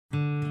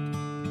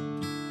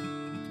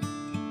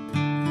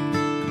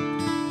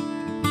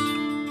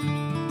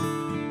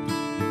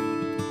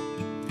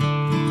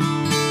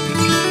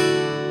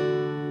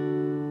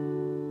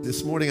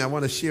This morning I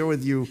want to share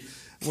with you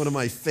one of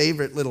my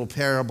favorite little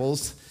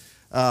parables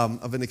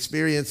of an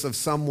experience of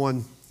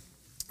someone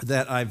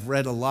that I've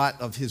read a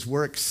lot of his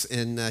works,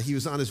 and he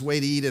was on his way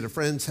to eat at a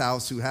friend's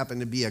house who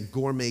happened to be a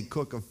gourmet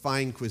cook of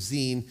fine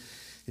cuisine,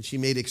 and she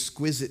made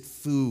exquisite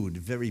food,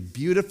 very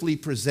beautifully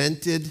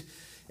presented,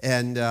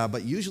 and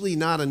but usually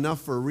not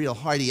enough for a real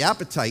hearty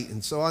appetite.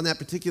 And so on that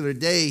particular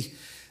day,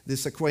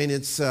 this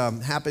acquaintance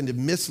happened to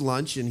miss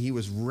lunch, and he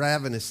was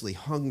ravenously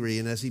hungry.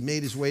 And as he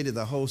made his way to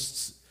the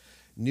host's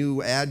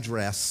new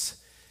address,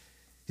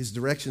 his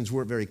directions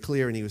weren't very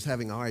clear, and he was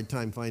having a hard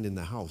time finding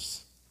the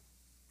house.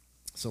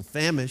 So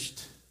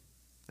famished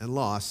and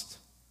lost,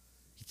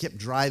 he kept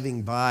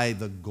driving by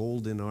the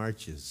Golden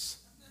Arches.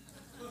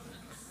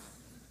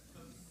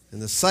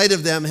 And the sight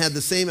of them had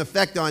the same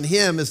effect on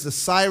him as the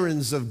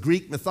sirens of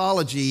Greek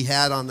mythology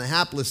had on the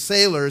hapless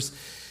sailors.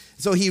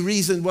 So he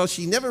reasoned, well,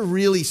 she never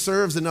really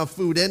serves enough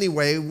food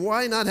anyway.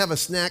 Why not have a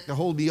snack to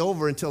hold me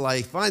over until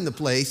I find the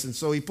place? And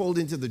so he pulled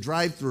into the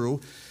drive-thru,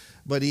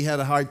 but he had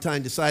a hard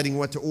time deciding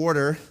what to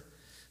order.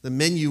 The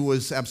menu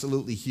was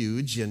absolutely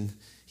huge, and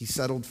he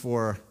settled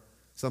for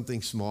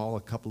something small,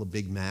 a couple of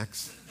Big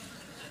Macs.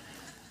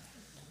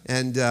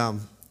 And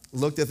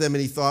looked at them,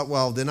 and he thought,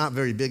 well, they're not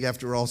very big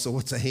after all, so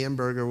what's a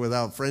hamburger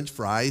without French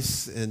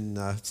fries? And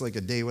it's like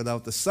a day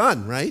without the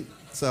sun, right?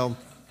 So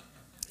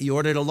he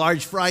ordered a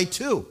large fry,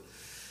 too.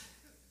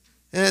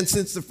 And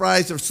since the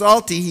fries are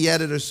salty, he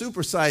added a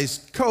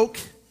supersized Coke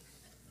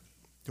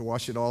to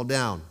wash it all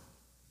down.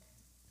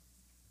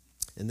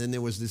 And then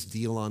there was this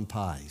deal on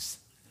pies.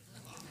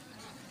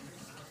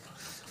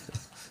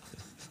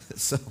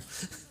 So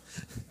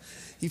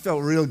he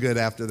felt real good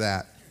after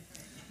that.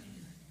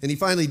 And he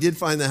finally did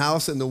find the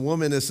house, and the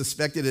woman, as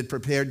suspected, had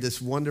prepared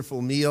this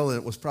wonderful meal, and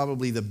it was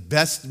probably the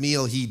best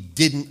meal he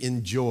didn't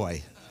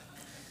enjoy.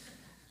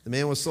 The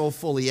man was so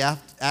full, he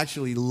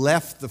actually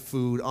left the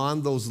food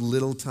on those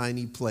little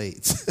tiny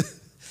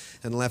plates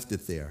and left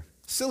it there.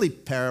 Silly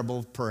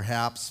parable,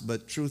 perhaps,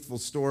 but truthful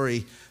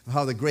story of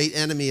how the great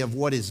enemy of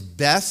what is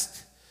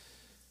best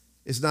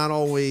is not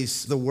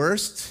always the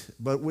worst,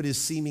 but what is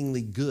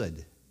seemingly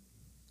good.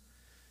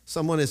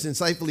 Someone has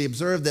insightfully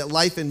observed that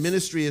life in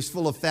ministry is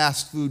full of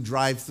fast food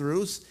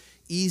drive-thrus,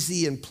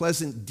 easy and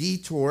pleasant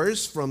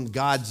detours from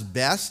God's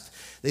best.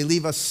 They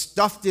leave us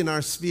stuffed in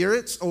our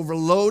spirits,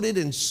 overloaded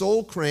and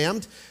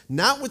soul-crammed,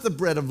 not with the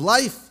bread of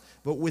life,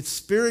 but with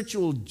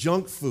spiritual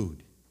junk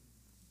food.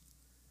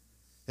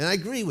 And I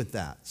agree with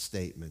that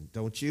statement,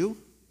 don't you?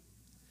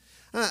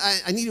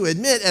 I need to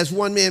admit, as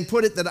one man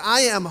put it, that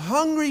I am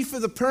hungry for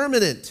the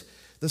permanent,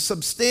 the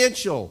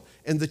substantial,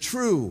 and the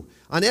true.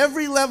 On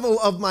every level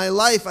of my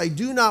life, I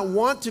do not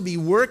want to be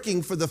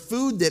working for the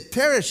food that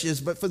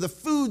perishes, but for the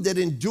food that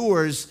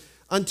endures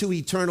unto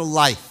eternal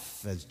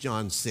life, as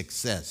John 6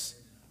 says.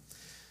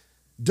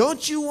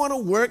 Don't you want to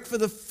work for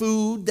the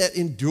food that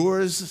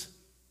endures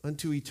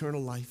unto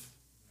eternal life?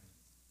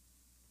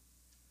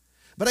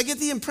 But I get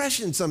the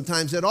impression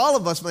sometimes that all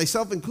of us,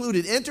 myself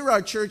included, enter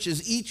our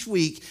churches each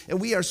week, and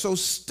we are so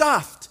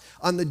stuffed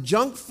on the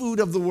junk food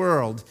of the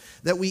world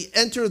that we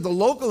enter the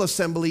local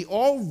assembly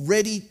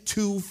already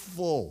too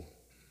full.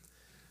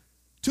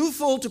 Too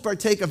full to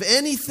partake of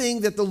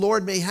anything that the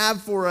Lord may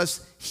have for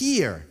us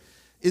here.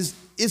 Is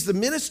the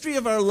ministry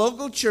of our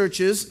local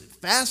churches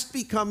fast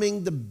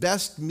becoming the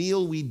best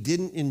meal we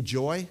didn't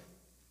enjoy?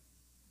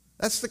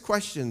 That's the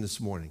question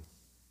this morning.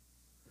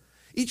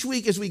 Each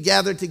week as we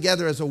gather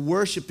together as a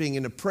worshiping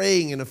and a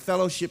praying and a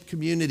fellowship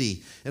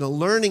community and a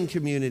learning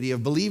community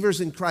of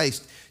believers in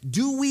Christ,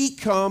 do we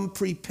come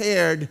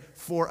prepared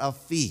for a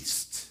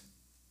feast?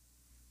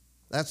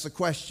 That's the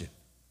question.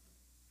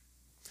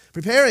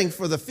 Preparing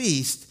for the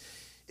feast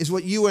is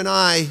what you and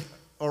I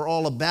are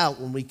all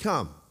about when we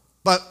come.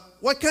 But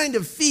what kind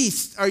of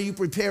feast are you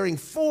preparing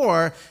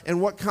for, and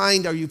what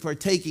kind are you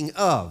partaking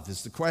of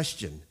is the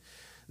question.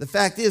 The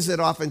fact is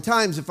that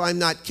oftentimes, if I'm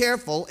not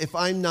careful, if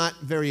I'm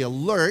not very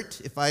alert,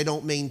 if I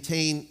don't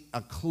maintain a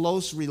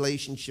close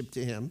relationship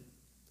to Him,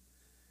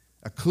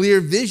 a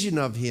clear vision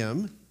of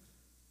Him,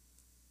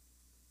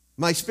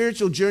 my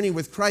spiritual journey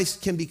with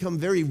Christ can become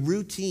very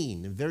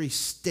routine and very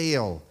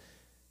stale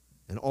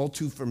and all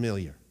too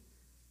familiar.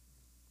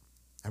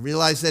 I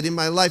realize that in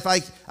my life,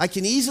 I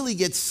can easily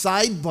get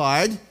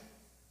sidebarred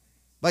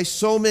by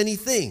so many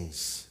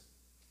things.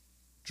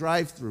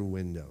 Drive-through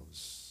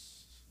windows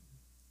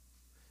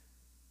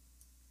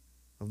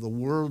of the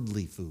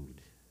worldly food.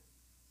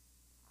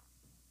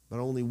 But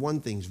only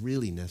one thing's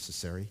really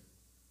necessary.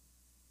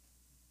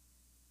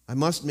 I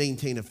must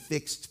maintain a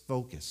fixed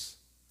focus.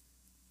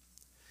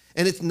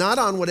 And it's not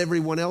on what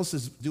everyone else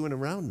is doing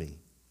around me.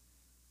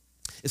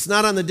 It's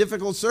not on the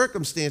difficult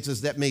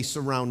circumstances that may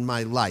surround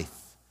my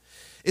life.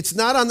 It's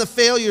not on the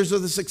failures or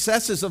the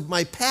successes of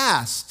my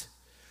past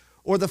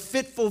or the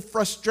fitful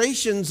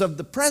frustrations of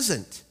the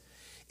present.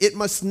 It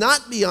must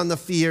not be on the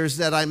fears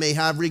that I may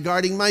have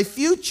regarding my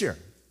future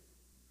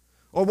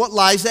or what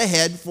lies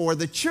ahead for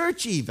the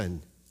church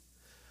even.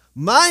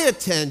 My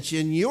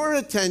attention, your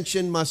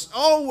attention must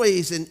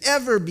always and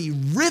ever be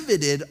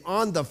riveted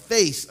on the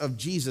face of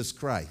Jesus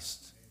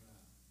Christ.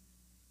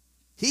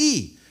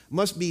 He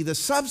must be the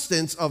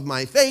substance of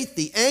my faith,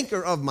 the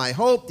anchor of my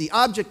hope, the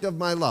object of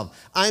my love.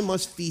 I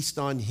must feast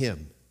on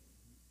him.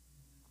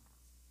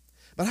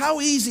 But how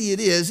easy it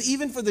is,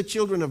 even for the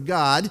children of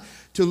God,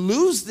 to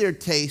lose their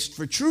taste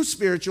for true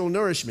spiritual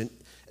nourishment,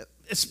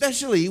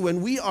 especially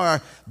when we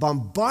are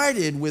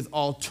bombarded with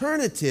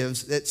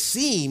alternatives that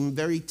seem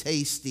very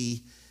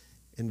tasty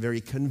and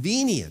very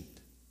convenient.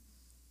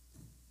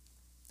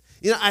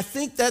 I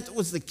think that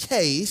was the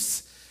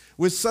case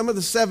with some of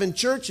the 7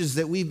 churches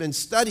that we've been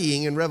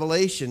studying in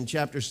Revelation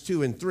chapters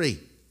 2 and 3.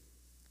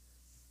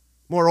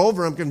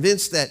 Moreover, I'm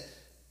convinced that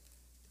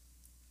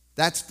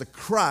that's the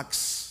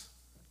crux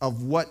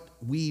of what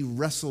we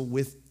wrestle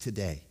with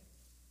today.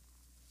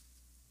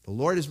 The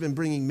Lord has been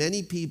bringing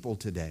many people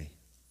today,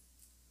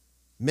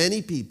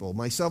 many people,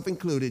 myself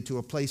included, to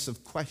a place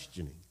of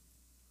questioning.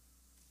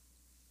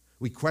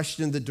 We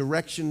question the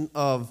direction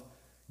of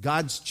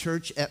God's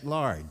church at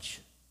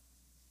large.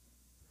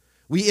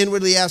 We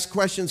inwardly ask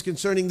questions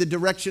concerning the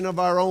direction of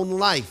our own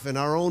life and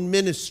our own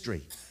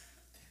ministry.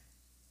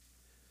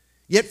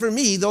 Yet for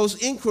me, those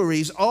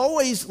inquiries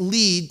always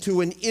lead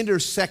to an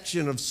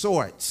intersection of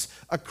sorts,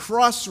 a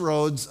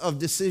crossroads of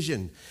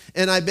decision.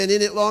 And I've been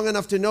in it long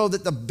enough to know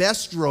that the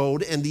best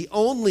road and the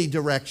only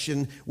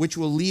direction which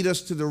will lead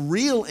us to the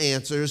real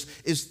answers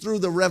is through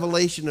the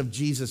revelation of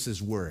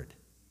Jesus' word.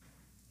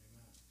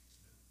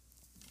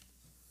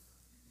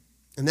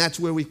 And that's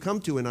where we've come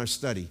to in our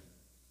study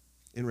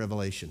in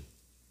Revelation.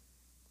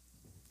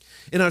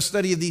 In our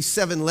study of these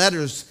 7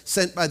 letters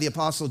sent by the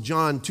Apostle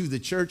John to the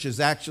churches,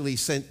 actually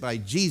sent by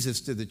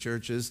Jesus to the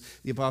churches,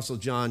 the Apostle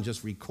John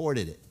just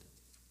recorded it.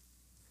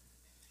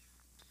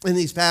 In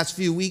these past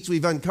few weeks,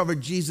 we've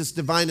uncovered Jesus'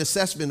 divine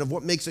assessment of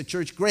what makes a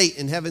church great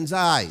in heaven's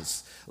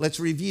eyes. Let's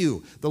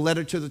review the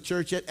letter to the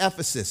church at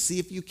Ephesus. See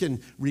if you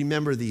can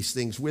remember these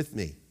things with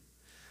me.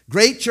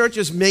 Great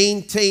churches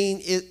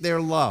maintain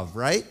their love,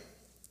 right?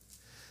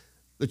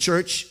 The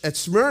church at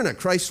Smyrna,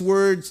 Christ's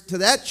words to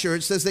that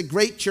church says that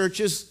great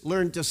churches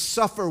learn to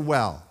suffer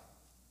well.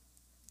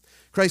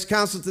 Christ's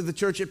counsel to the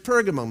church at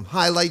Pergamum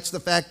highlights the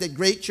fact that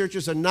great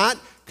churches are not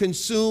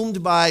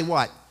consumed by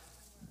what?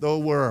 The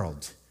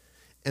world.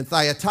 And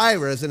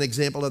Thyatira is an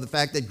example of the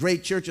fact that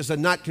great churches are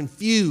not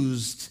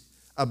confused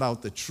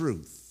about the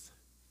truth.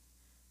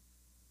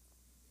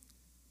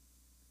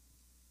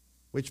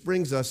 Which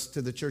brings us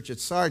to the church at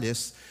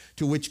Sardis,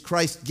 to which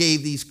Christ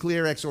gave these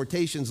clear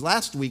exhortations.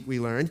 Last week we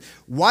learned,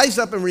 wise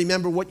up and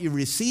remember what you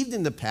received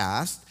in the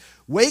past,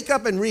 wake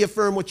up and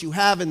reaffirm what you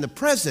have in the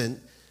present,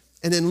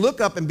 and then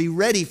look up and be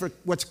ready for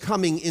what's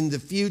coming in the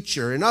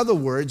future. In other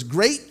words,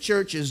 great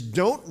churches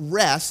don't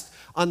rest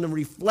on the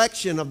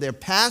reflection of their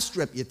past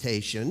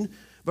reputation,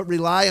 but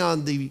rely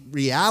on the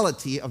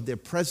reality of their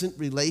present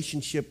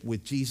relationship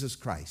with Jesus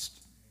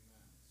Christ.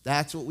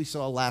 That's what we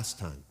saw last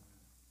time.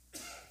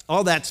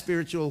 All that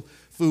spiritual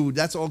food,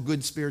 that's all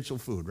good spiritual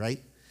food,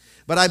 right?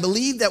 But I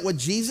believe that what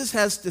Jesus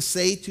has to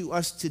say to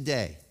us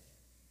today,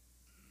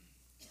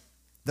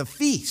 the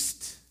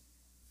feast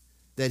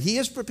that he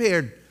has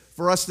prepared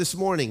for us this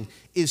morning,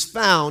 is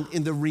found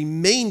in the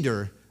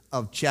remainder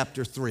of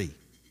chapter 3.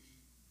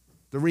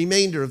 The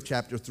remainder of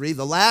chapter 3,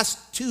 the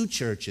last 2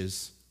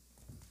 churches,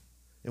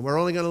 and we're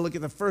only going to look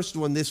at the first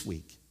one this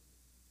week.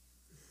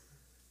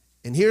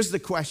 And here's the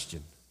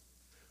question.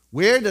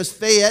 Where does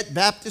Fayette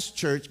Baptist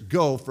Church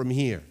go from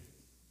here?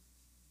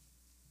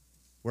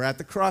 We're at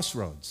the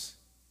crossroads.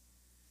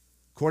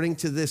 According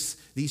to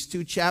these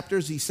 2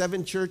 chapters, these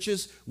 7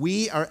 churches,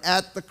 we are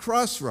at the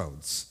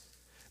crossroads.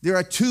 There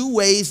are 2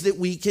 ways that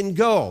we can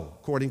go,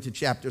 according to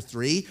chapter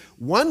 3.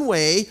 One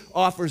way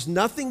offers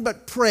nothing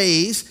but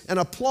praise and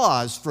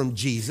applause from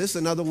Jesus.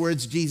 In other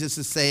words, Jesus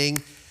is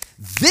saying,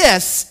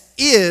 this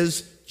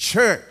is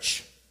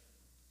church.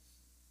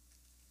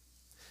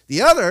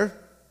 The other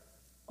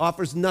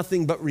offers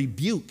nothing but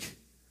rebuke,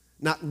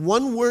 not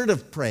one word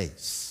of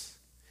praise,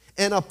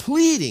 and a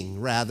pleading,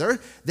 rather,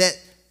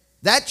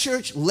 that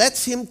church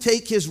lets him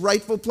take his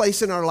rightful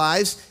place in our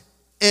lives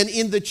and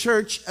in the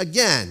church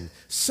again.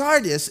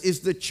 Sardis is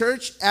the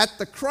church at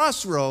the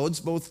crossroads,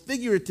 both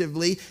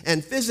figuratively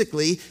and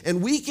physically,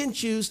 and we can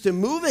choose to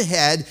move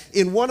ahead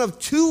in one of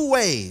 2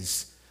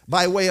 ways,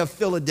 by way of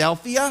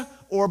Philadelphia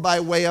or by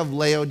way of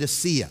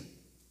Laodicea,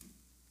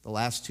 the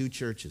last 2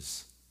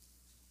 churches.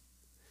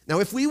 Now,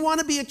 if we want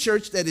to be a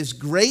church that is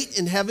great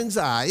in heaven's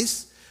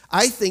eyes,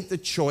 I think the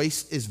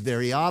choice is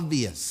very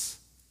obvious.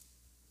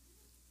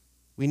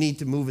 We need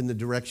to move in the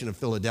direction of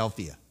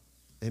Philadelphia.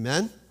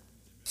 Amen?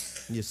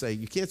 And you say,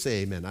 you can't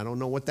say amen. I don't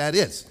know what that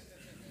is.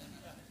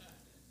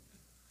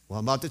 Well,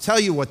 I'm about to tell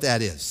you what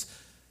that is.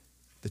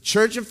 The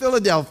church of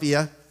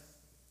Philadelphia,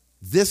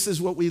 this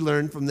is what we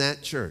learned from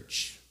that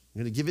church.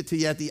 I'm going to give it to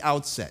you at the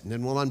outset, and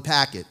then we'll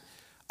unpack it.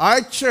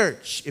 Our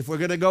church, if we're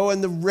going to go in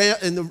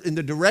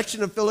the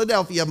direction of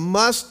Philadelphia,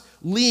 must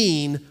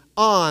lean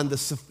on the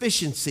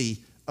sufficiency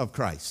of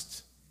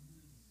Christ.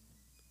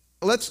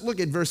 Let's look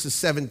at verses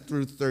 7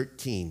 through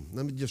 13.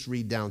 Let me just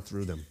read down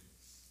through them.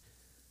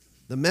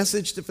 The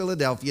message to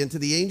Philadelphia, and to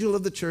the angel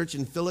of the church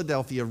in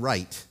Philadelphia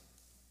write,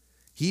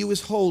 He who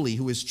is holy,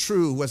 who is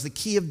true, who has the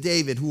key of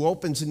David, who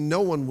opens and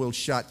no one will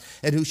shut,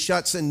 and who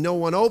shuts and no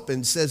one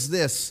opens, says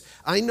this,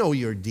 I know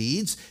your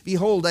deeds.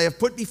 Behold, I have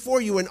put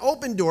before you an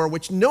open door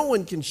which no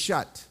one can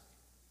shut.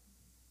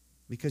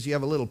 Because you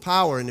have a little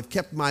power and have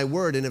kept my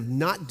word and have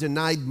not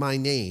denied my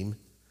name.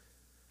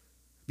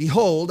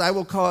 Behold, I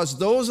will cause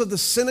those of the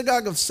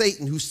synagogue of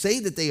Satan who say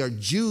that they are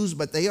Jews,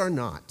 but they are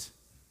not,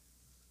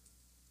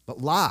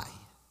 but lie.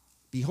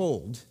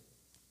 Behold,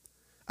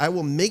 I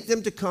will make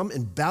them to come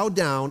and bow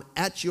down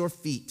at your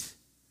feet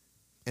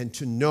and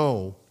to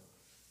know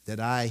that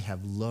I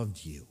have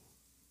loved you.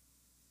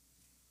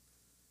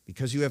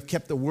 Because you have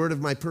kept the word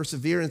of my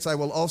perseverance, I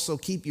will also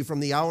keep you from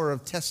the hour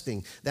of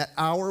testing, that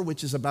hour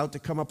which is about to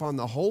come upon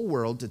the whole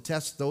world to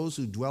test those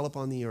who dwell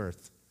upon the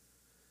earth.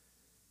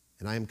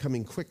 And I am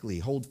coming quickly.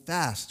 Hold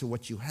fast to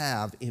what you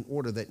have in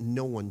order that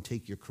no one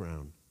take your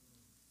crown.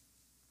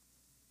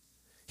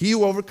 He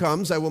who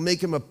overcomes, I will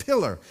make him a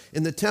pillar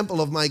in the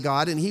temple of my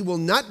God, and he will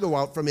not go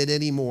out from it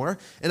anymore.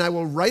 And I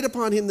will write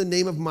upon him the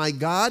name of my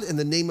God and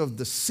the name of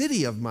the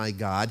city of my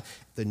God,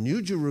 the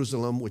new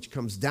Jerusalem, which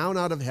comes down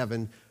out of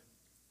heaven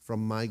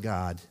from my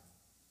God.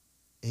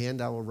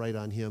 And I will write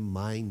on him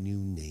my new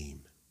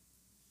name.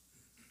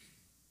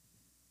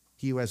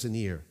 He who has an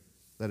ear,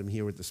 let him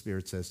hear what the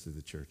Spirit says to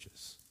the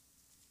churches.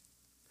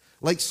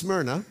 Like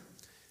Smyrna,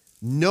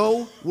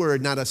 no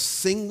word, not a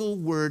single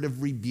word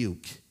of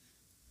rebuke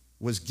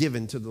was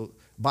given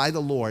by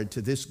the Lord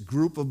to this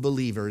group of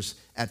believers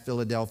at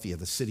Philadelphia,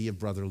 the city of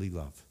brotherly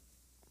love.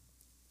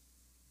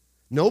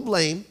 No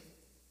blame,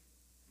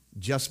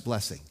 just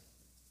blessing.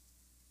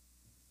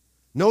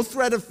 No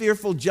threat of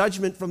fearful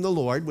judgment from the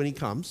Lord when he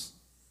comes,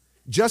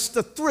 just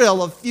the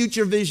thrill of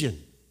future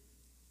vision.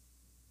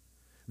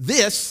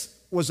 This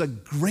was a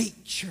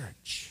great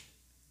church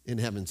in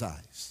heaven's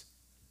eyes.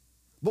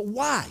 But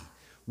why?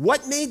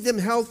 What made them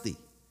healthy?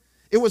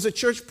 It was a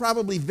church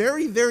probably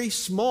very, very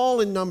small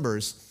in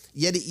numbers,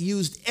 yet it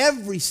used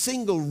every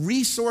single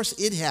resource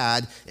it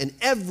had and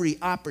every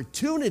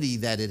opportunity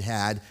that it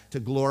had to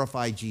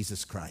glorify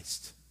Jesus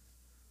Christ.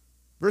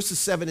 Verses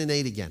 7 and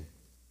 8 again.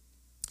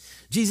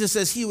 Jesus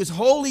says, he who is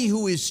holy,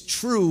 who is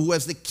true, who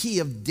has the key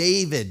of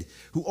David,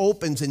 who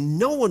opens and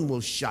no one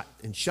will shut,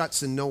 and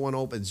shuts and no one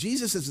opens.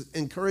 Jesus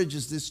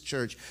encourages this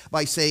church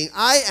by saying,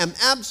 I am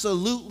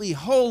absolutely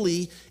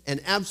holy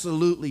and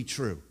absolutely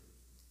true.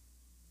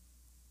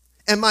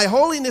 And my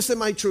holiness and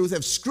my truth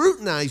have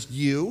scrutinized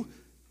you,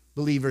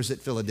 believers at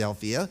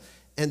Philadelphia,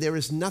 and there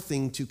is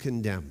nothing to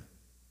condemn.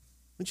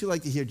 Wouldn't you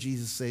like to hear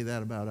Jesus say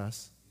that about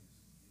us?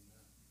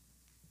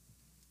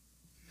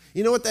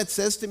 You know what that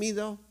says to me,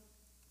 though?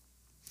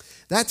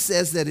 That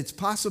says that it's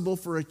possible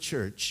for a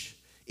church,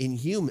 a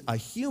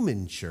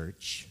human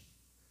church,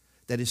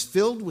 that is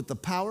filled with the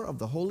power of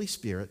the Holy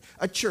Spirit,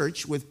 a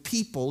church with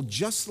people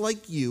just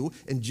like you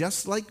and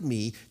just like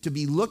me, to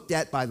be looked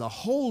at by the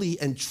holy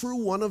and true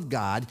one of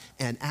God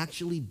and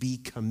actually be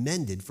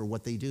commended for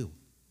what they do.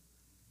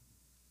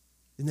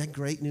 Isn't that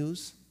great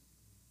news?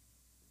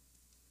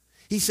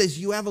 He says,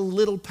 you have a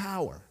little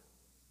power.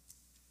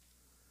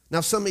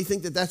 Now, some may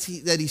think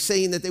that he's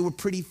saying that they were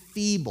pretty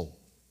feeble.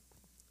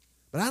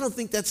 But I don't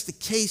think that's the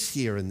case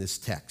here in this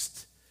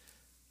text.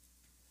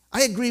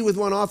 I agree with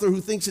one author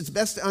who thinks it's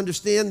best to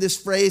understand this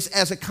phrase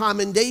as a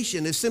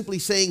commendation, as simply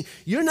saying,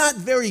 you're not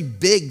very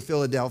big,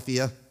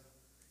 Philadelphia.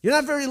 You're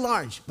not very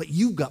large, but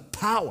you've got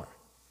power.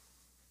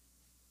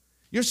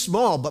 You're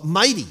small, but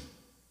mighty.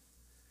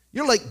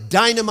 You're like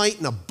dynamite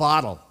in a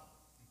bottle.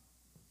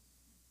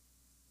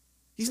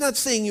 He's not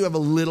saying you have a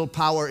little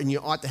power and you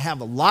ought to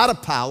have a lot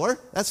of power.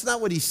 That's not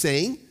what he's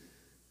saying.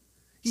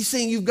 He's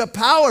saying you've got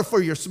power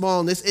for your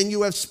smallness and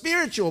you have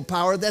spiritual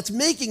power that's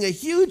making a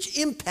huge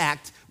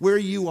impact where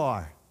you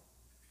are.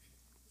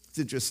 It's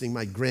interesting,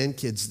 my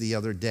grandkids the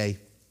other day,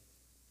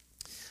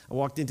 I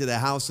walked into the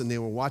house and they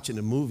were watching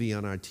a movie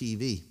on our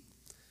TV.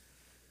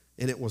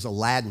 And it was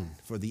Aladdin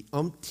for the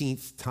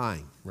umpteenth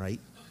time,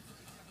 right?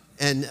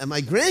 And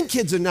my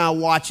grandkids are now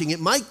watching it.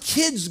 My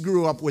kids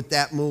grew up with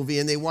that movie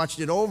and they watched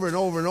it over and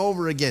over and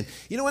over again.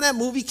 You know when that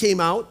movie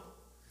came out?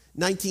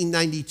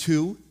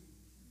 1992.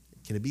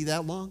 Can it be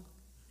that long?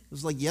 It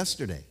was like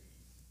yesterday.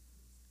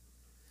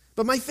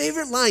 But my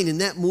favorite line in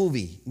that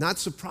movie, not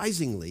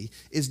surprisingly,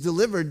 is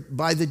delivered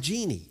by the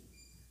genie,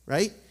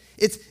 right?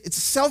 It's a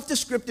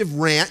self-descriptive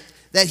rant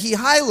that he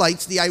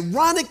highlights the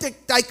ironic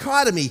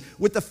dichotomy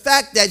with the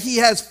fact that he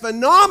has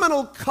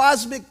phenomenal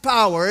cosmic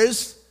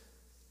powers,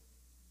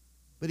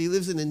 but he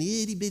lives in an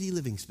itty-bitty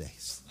living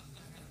space.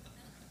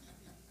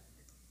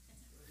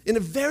 In a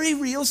very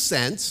real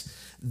sense,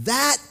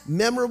 that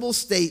memorable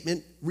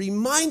statement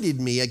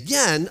reminded me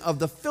again of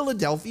the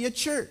Philadelphia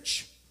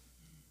church.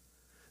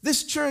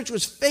 This church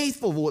was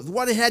faithful with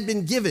what it had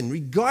been given,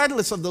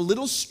 regardless of the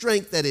little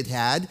strength that it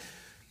had.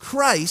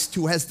 Christ,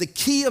 who has the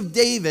key of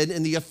David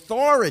and the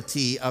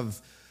authority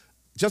of,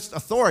 just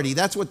authority,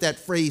 that's what that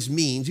phrase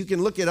means. You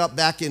can look it up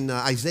back in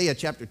Isaiah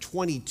chapter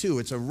 22.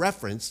 It's a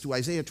reference to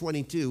Isaiah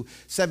 22,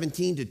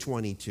 17 to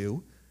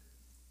 22.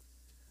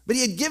 But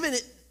he had given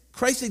it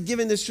Christ had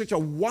given this church a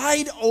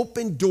wide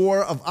open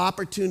door of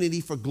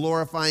opportunity for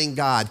glorifying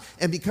God.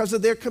 And because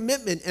of their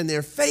commitment and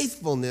their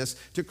faithfulness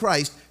to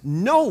Christ,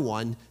 no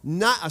one,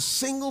 not a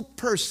single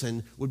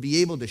person, would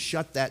be able to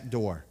shut that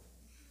door.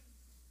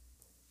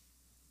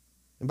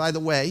 And by the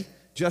way,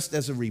 just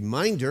as a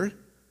reminder,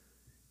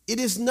 it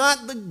is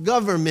not the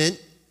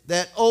government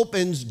that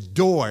opens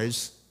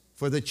doors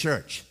for the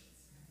church.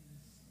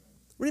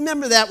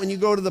 Remember that when you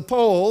go to the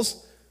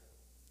polls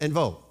and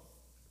vote.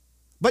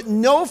 But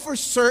know for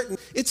certain,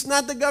 it's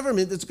not the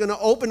government that's going to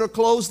open or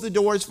close the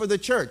doors for the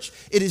church.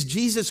 It is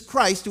Jesus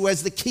Christ who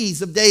has the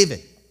keys of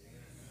David.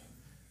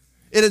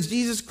 It is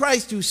Jesus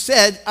Christ who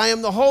said, I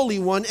am the Holy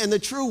One and the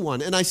true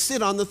one, and I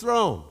sit on the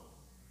throne.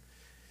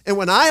 And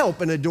when I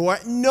open a door,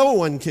 no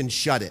one can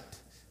shut it.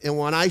 And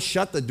when I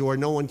shut the door,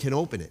 no one can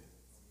open it.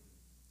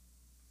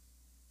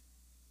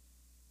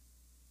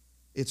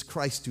 It's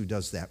Christ who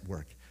does that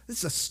work. This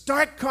is a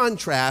stark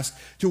contrast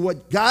to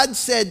what God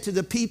said to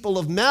the people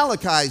of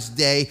Malachi's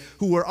day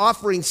who were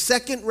offering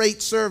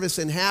second-rate service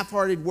and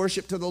half-hearted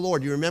worship to the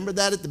Lord. You remember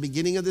that at the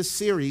beginning of this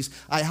series?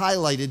 I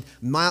highlighted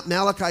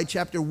Malachi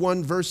chapter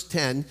 1, verse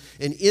 10.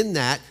 And in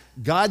that,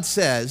 God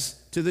says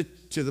to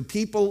the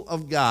people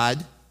of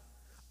God,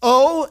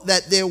 "Oh,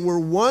 that there were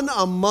one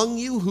among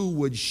you who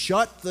would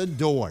shut the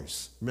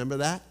doors." Remember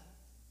that?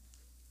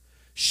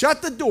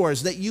 "Shut the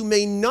doors that you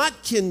may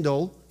not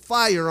kindle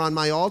fire on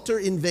my altar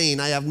in vain.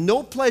 I have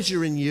no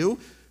pleasure in you,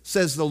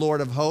 says the Lord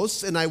of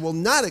hosts, and I will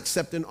not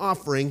accept an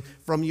offering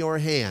from your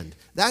hand."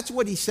 That's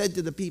what he said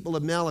to the people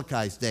of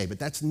Malachi's day, but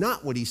that's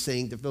not what he's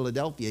saying to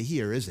Philadelphia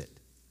here, is it?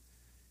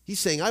 He's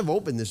saying, I've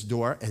opened this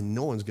door and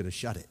no one's going to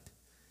shut it.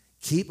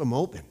 Keep them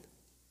open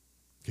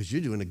because you're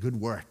doing a good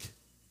work.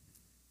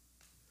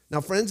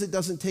 Now, friends, it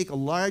doesn't take a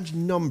large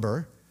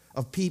number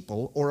of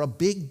people or a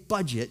big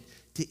budget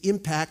to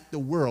impact the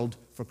world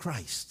for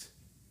Christ.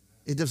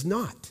 It does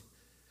not.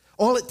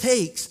 All it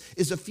takes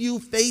is a few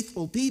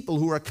faithful people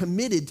who are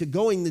committed to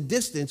going the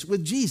distance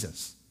with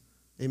Jesus.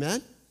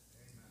 Amen?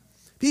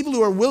 People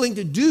who are willing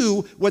to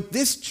do what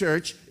this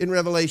church in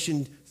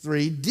Revelation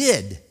 3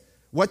 did.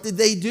 What did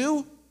they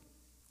do?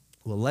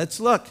 Well, let's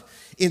look.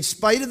 In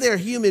spite of their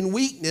human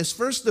weakness,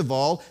 first of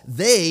all,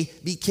 they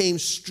became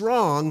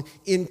strong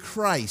in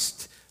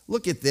Christ.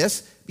 Look at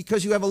this.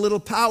 Because you have a little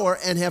power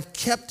and have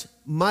kept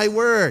my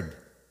word.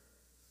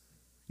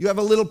 You have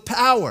a little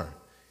power.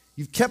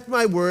 You've kept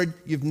my word.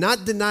 You've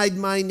not denied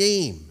my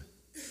name.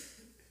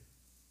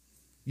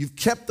 You've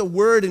kept the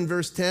word, in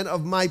verse 10,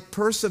 of my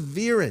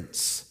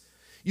perseverance.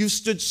 You've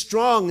stood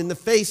strong in the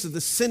face of the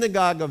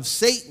synagogue of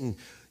Satan.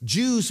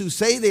 Jews who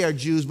say they are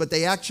Jews, but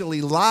they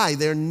actually lie.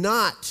 They're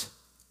not.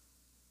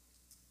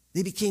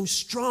 They became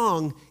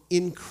strong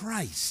in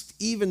Christ,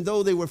 even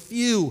though they were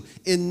few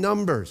in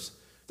numbers.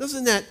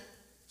 Doesn't that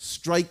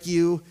strike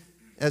you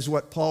as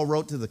what Paul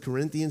wrote to the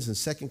Corinthians in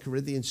 2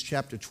 Corinthians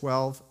chapter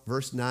 12,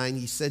 verse 9?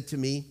 He said to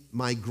me,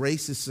 my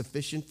grace is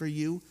sufficient for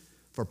you,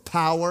 for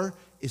power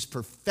is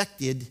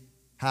perfected,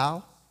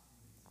 how?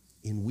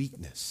 In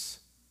weakness.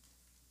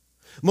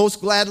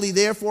 Most gladly,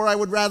 therefore, I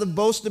would rather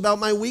boast about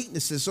my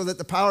weaknesses, so that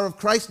the power of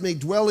Christ may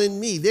dwell in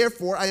me.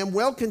 Therefore, I am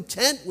well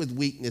content with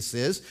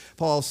weaknesses,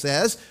 Paul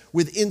says,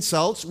 with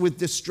insults, with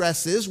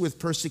distresses, with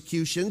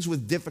persecutions,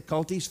 with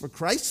difficulties for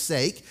Christ's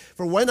sake.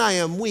 For when I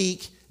am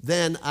weak,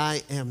 then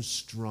I am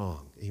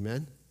strong.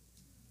 Amen?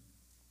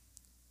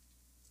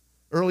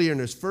 Earlier in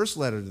his first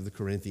letter to the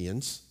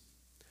Corinthians,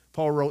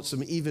 Paul wrote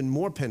some even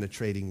more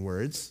penetrating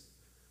words,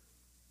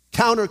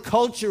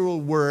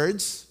 countercultural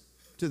words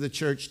to the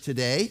church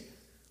today.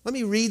 Let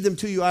me read them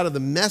to you out of the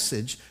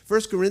Message.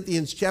 1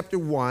 Corinthians chapter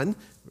 1,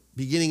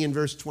 beginning in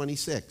verse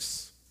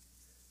 26.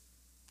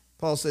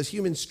 Paul says,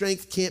 human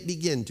strength can't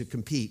begin to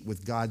compete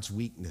with God's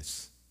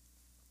weakness.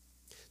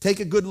 Take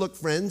a good look,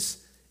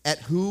 friends, at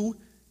who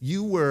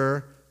you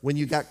were when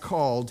you got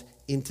called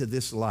into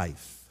this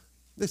life.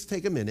 Let's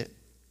take a minute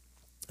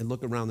and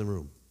look around the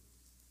room.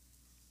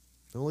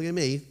 Don't look at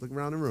me, look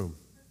around the room.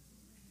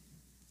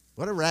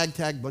 What a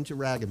ragtag bunch of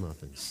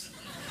ragamuffins.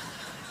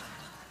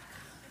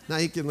 Now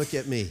you can look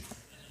at me,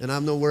 and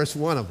I'm the worst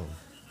one of them.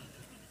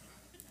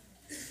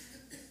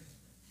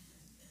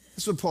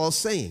 That's what Paul's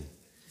saying.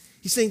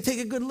 He's saying, take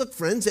a good look,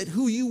 friends, at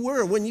who you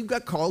were when you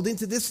got called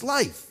into this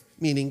life,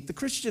 meaning the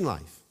Christian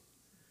life.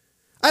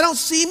 I don't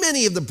see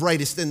many of the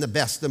brightest and the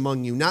best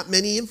among you, not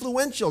many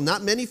influential,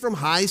 not many from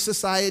high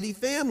society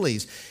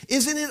families.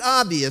 Isn't it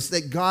obvious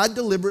that God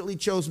deliberately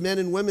chose men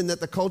and women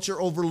that the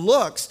culture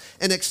overlooks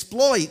and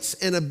exploits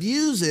and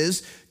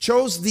abuses,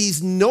 chose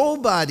these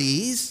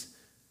nobodies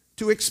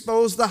to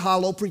expose the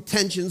hollow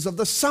pretensions of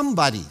the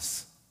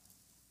somebodies?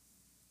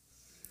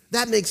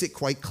 That makes it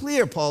quite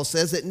clear, Paul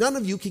says, that none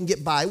of you can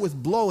get by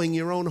with blowing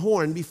your own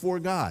horn before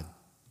God.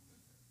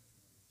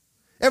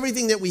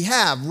 Everything that we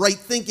have, right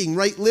thinking,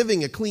 right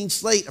living, a clean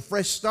slate, a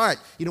fresh start,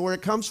 you know where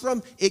it comes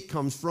from? It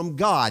comes from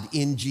God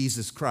in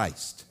Jesus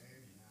Christ.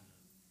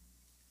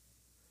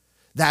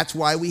 That's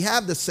why we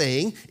have the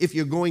saying, if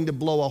you're going to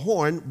blow a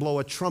horn, blow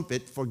a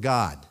trumpet for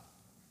God.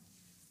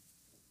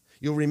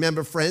 You'll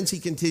remember, friends, he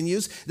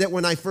continues, that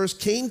when I first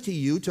came to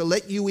you to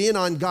let you in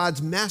on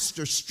God's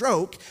master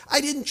stroke,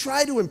 I didn't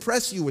try to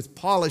impress you with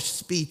polished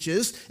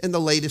speeches and the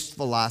latest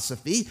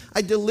philosophy.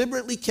 I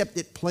deliberately kept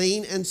it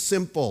plain and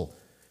simple.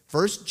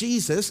 First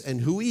Jesus and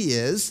who he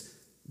is,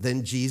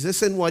 then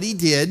Jesus and what he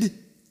did,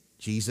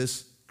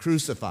 Jesus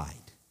crucified.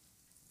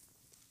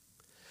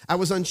 I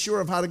was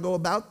unsure of how to go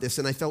about this,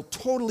 and I felt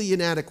totally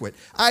inadequate.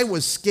 I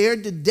was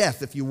scared to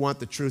death, if you want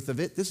the truth of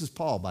it. This is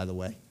Paul, by the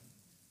way.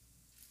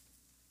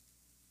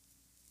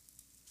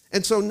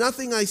 And so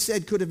nothing I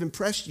said could have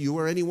impressed you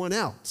or anyone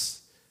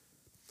else.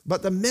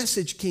 But the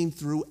message came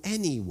through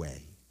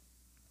anyway.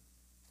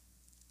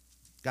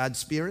 God's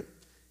Spirit,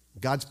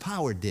 God's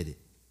power did it,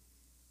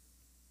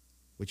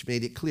 which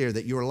made it clear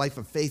that your life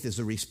of faith is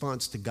a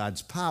response to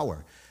God's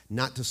power,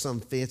 not to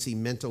some fancy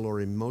mental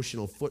or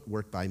emotional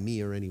footwork by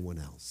me or anyone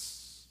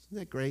else. Isn't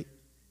that great?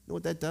 You know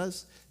what that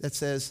does? That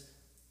says,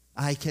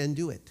 I can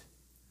do it.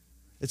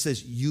 It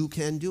says, you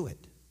can do it.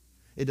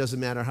 It doesn't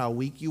matter how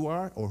weak you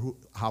are or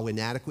how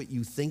inadequate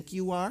you think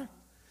you are.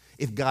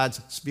 If God's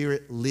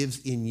Spirit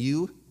lives in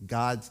you,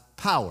 God's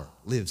power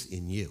lives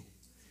in you.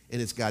 And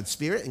it's God's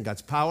Spirit and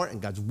God's power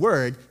and God's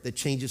Word that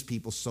changes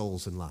people's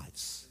souls and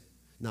lives.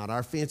 Not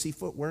our fancy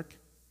footwork,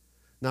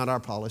 not our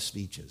polished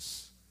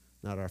speeches,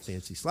 not our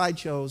fancy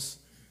slideshows,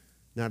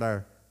 not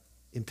our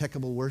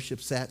impeccable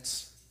worship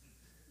sets.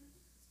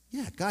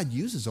 Yeah, God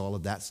uses all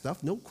of that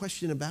stuff, no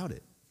question about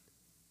it.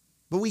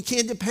 But we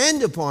can't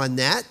depend upon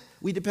that.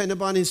 We depend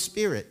upon his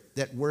Spirit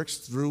that works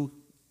through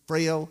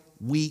frail,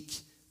 weak,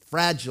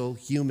 fragile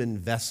human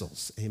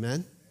vessels.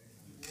 Amen?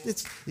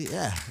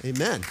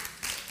 Amen.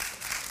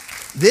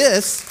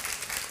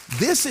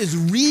 This is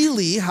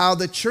really how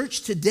the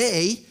church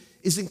today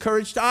is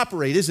encouraged to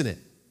operate, isn't it?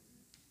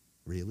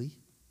 Really?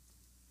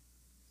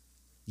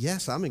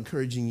 Yes, I'm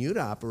encouraging you to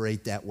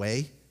operate that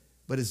way,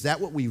 but is that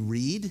what we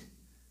read?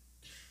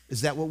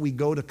 Is that what we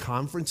go to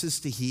conferences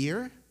to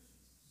hear?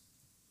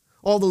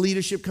 All the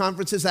leadership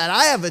conferences that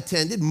I have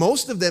attended,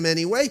 most of them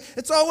anyway,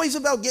 it's always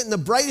about getting the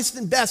brightest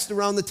and best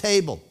around the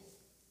table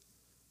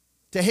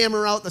to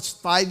hammer out the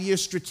 5-year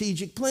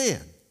strategic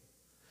plan.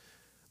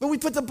 But we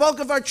put the bulk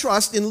of our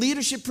trust in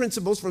leadership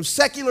principles from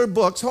secular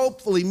books,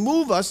 hopefully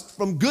move us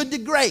from good to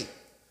great.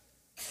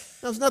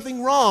 There's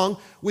nothing wrong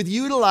with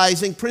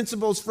utilizing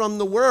principles from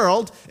the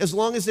world as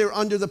long as they're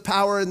under the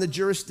power and the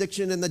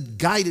jurisdiction and the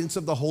guidance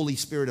of the Holy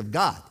Spirit of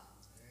God.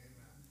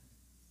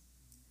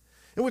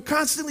 And we're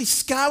constantly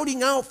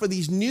scouting out for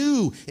these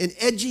new and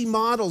edgy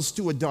models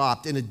to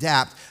adopt and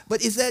adapt.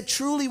 But is that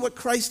truly what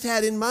Christ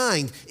had in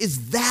mind?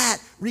 Is that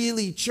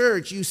really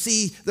church? You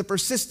see, the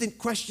persistent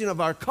question of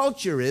our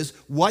culture is,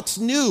 what's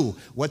new?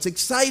 What's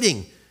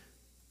exciting?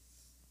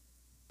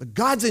 But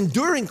God's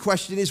enduring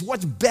question is,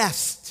 what's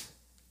best?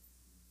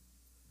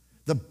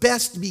 The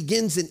best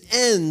begins and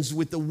ends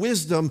with the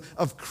wisdom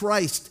of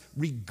Christ,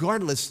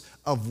 regardless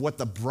of what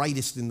the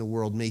brightest in the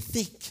world may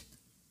think.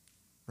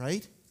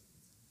 Right?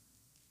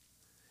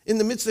 In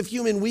the midst of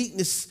human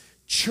weakness,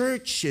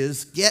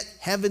 churches get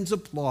heaven's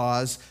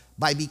applause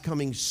by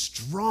becoming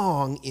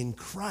strong in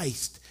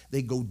Christ.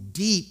 They go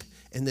deep,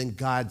 and then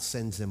God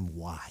sends them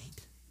wide.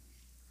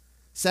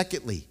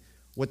 Secondly,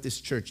 what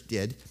this church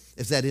did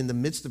is that in the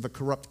midst of a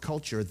corrupt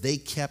culture, they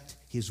kept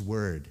his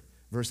word.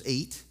 Verse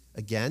 8,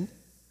 again,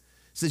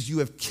 says, you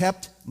have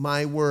kept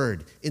my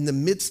word. In the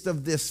midst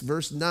of this,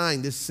 verse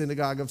 9, this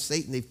synagogue of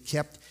Satan, they've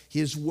kept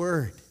his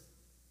word.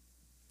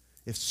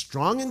 If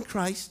strong in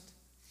Christ,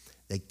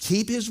 they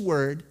keep his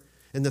word.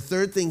 And the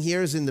third thing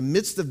here is in the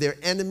midst of their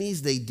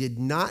enemies, they did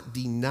not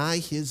deny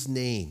his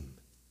name.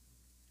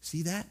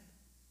 See that?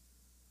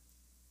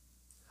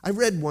 I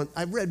read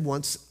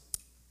once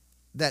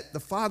that the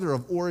father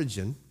of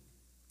Origen,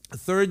 a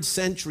 3rd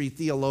century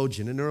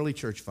theologian, an early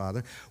church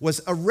father, was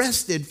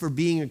arrested for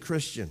being a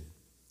Christian.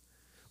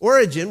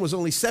 Origen was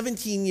only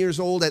 17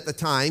 years old at the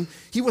time.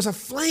 He was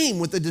aflame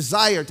with the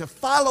desire to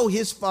follow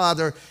his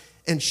father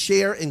and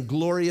share in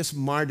glorious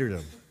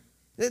martyrdom.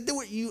 There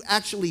were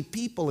actually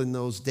people in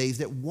those days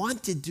that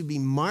wanted to be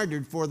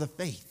martyred for the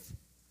faith.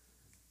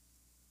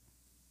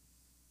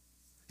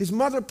 His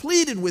mother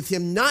pleaded with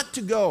him not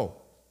to go.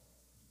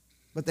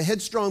 But the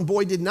headstrong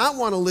boy did not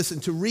want to listen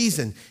to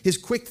reason. His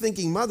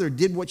quick-thinking mother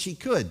did what she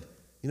could.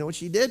 You know what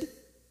she did?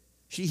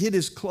 She hid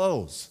his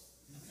clothes.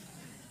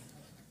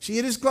 She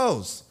hid his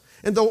clothes.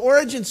 And though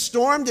Origen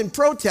stormed and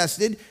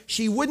protested,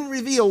 she wouldn't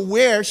reveal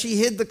where she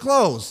hid the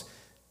clothes.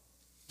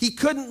 He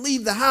couldn't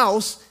leave the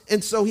house,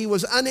 and so he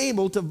was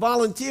unable to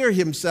volunteer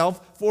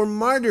himself for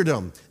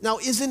martyrdom. Now,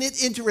 isn't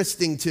it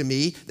interesting to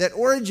me that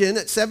Origen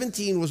at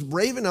 17 was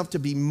brave enough to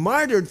be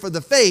martyred for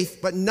the faith,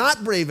 but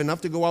not brave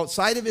enough to go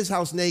outside of his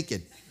house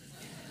naked?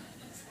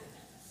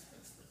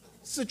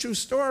 It's a true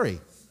story.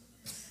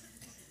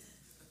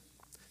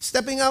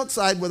 Stepping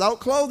outside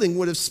without clothing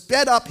would have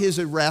sped up his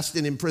arrest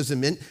and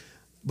imprisonment,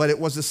 but it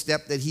was a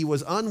step that he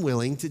was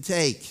unwilling to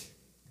take.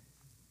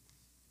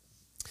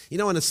 You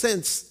know, in a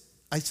sense,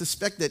 I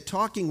suspect that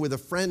talking with a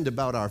friend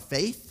about our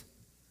faith,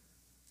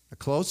 a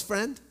close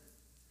friend,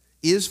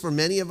 is for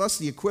many of us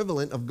the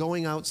equivalent of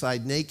going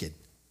outside naked.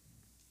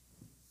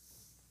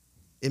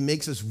 it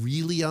makes us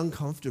really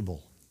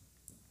uncomfortable.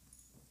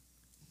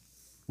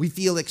 We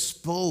feel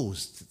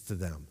exposed to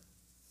them.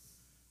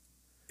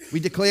 We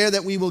declare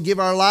that we will give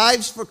our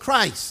lives for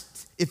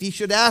Christ if he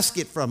should ask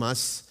it from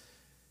us,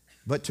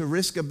 but to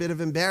risk a bit of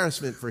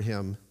embarrassment for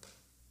him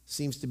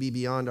seems to be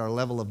beyond our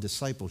level of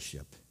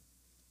discipleship.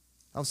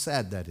 How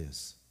sad that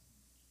is.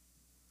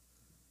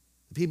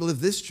 The people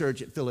of this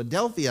church at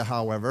Philadelphia,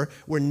 however,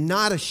 were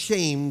not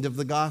ashamed of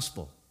the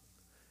gospel.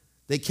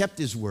 They kept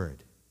his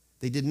word.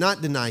 They did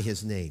not deny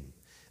his name.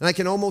 And I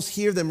can almost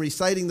hear them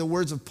reciting the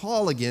words of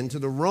Paul again to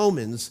the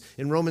Romans.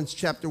 In Romans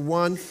chapter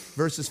 1,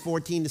 verses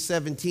 14 to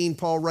 17,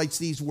 Paul writes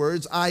these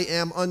words, I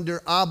am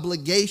under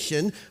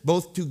obligation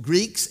both to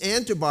Greeks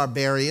and to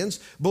barbarians,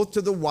 both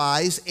to the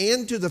wise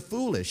and to the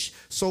foolish.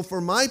 So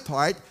for my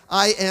part,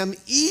 I am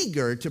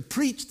eager to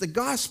preach the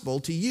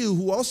gospel to you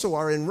who also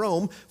are in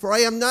Rome, for I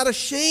am not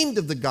ashamed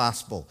of the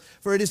gospel,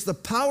 for it is the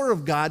power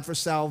of God for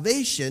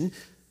salvation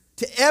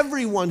to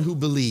everyone who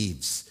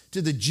believes,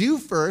 to the Jew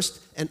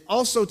first and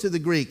also to the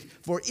Greek.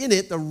 For in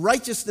it the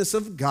righteousness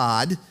of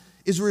God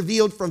is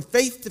revealed from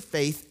faith to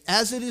faith,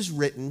 as it is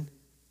written.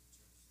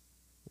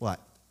 What?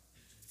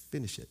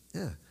 Finish it.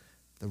 Yeah.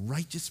 The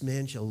righteous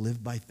man shall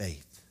live by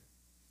faith.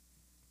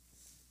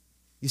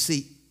 You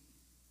see,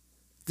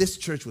 this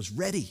church was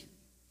ready.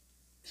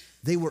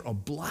 They were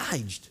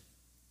obliged.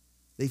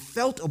 They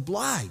felt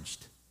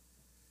obliged.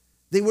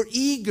 They were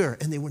eager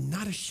and they were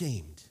not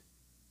ashamed.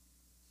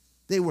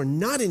 They were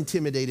not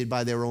intimidated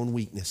by their own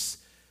weakness,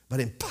 but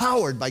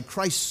empowered by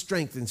Christ's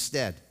strength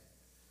instead.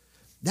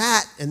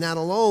 That and that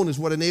alone is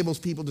what enables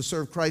people to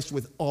serve Christ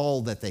with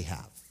all that they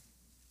have.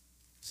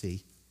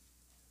 See?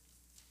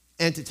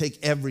 And to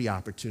take every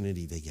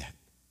opportunity they get.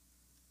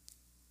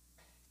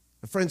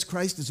 But friends,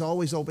 Christ is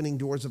always opening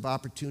doors of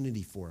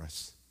opportunity for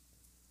us.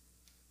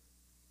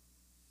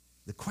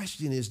 The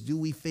question is, do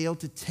we fail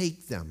to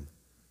take them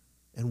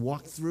and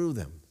walk through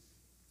them?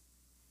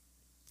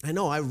 I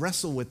know, I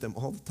wrestle with them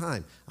all the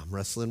time. I'm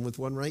wrestling with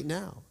one right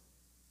now.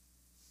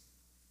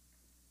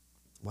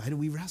 Why do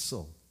we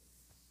wrestle?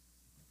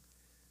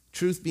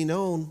 Truth be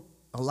known,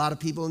 a lot of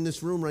people in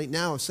this room right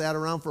now have sat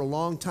around for a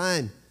long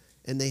time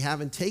and they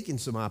haven't taken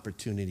some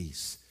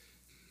opportunities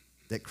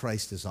that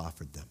Christ has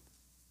offered them.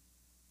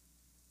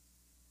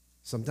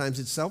 Sometimes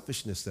it's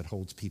selfishness that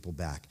holds people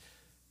back.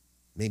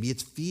 Maybe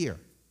it's fear.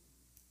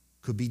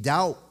 Could be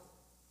doubt.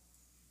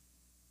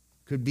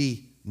 Could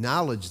be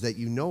knowledge that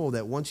you know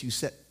that once you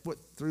set foot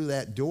through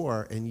that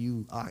door and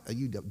you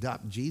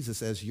adopt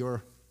Jesus as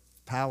your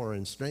power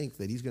and strength,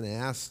 that he's going to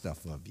ask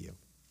stuff of you.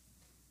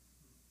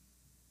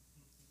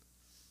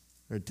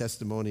 I heard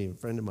testimony of a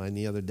friend of mine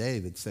the other day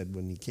that said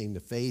when he came to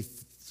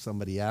faith,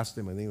 somebody asked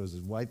him, I think it was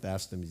his wife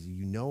asked him,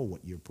 you know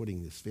what you're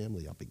putting this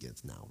family up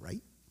against now,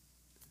 right?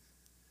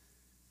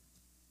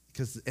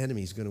 Because the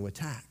enemy's going to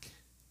attack.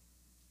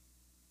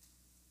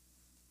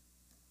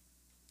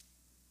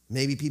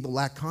 Maybe people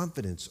lack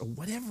confidence or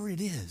whatever it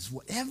is,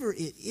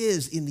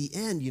 in the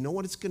end, you know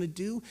what it's going to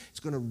do? It's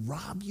going to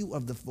rob you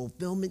of the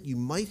fulfillment you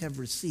might have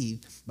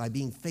received by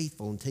being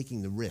faithful and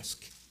taking the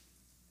risk.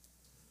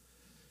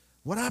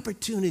 What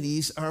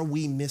opportunities are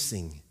we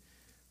missing?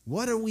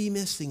 What are we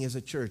missing as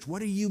a church?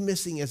 What are you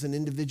missing as an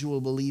individual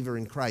believer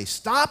in Christ?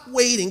 Stop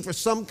waiting for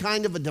some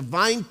kind of a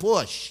divine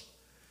push,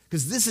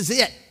 because this is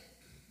it.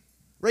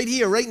 Right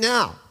here, right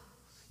now.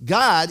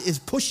 God is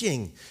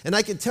pushing. And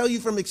I can tell you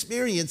from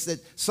experience that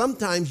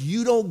sometimes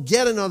you don't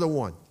get another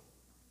one.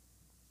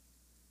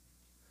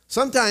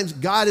 Sometimes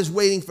God is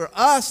waiting for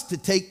us to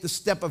take the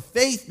step of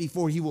faith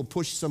before he will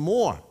push some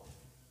more.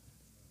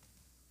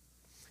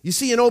 You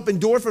see an open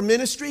door for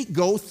ministry?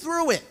 Go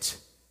through it.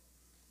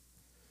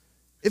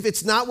 If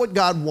it's not what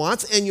God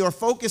wants and you're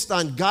focused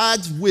on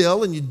God's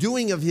will and you're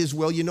doing of his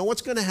will, you know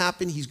what's going to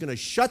happen? He's going to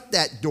shut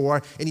that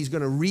door and he's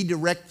going to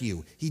redirect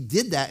you. He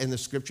did that in the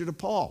scripture to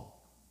Paul.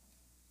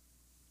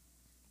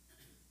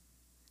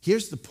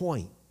 Here's the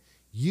point.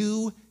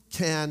 You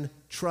can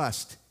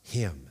trust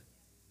him.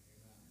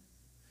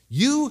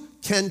 You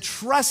can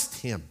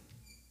trust him.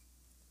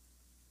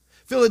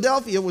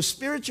 Philadelphia was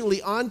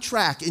spiritually on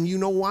track, and you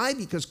know why?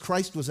 Because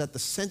Christ was at the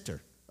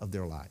center of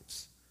their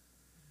lives.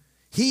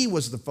 He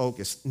was the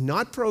focus,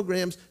 not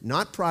programs,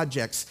 not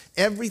projects.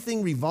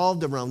 Everything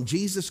revolved around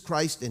Jesus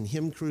Christ and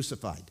him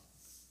crucified.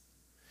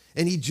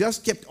 And he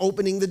just kept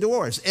opening the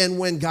doors. And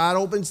when God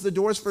opens the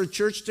doors for a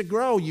church to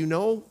grow, you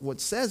know what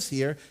it says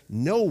here,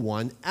 no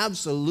one,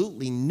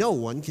 absolutely no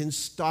one can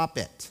stop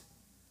it.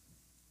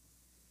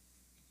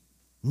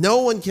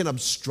 No one can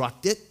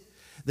obstruct it.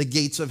 The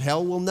gates of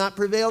hell will not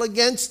prevail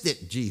against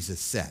it, Jesus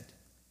said.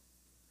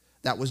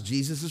 That was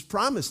Jesus'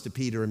 promise to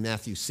Peter in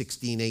Matthew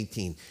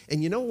 16:18.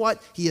 And you know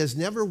what? He has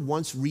never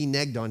once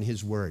reneged on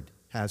his word,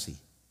 has he?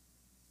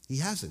 He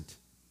hasn't.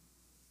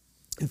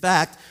 In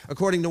fact,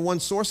 according to one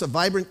source, a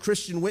vibrant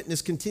Christian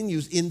witness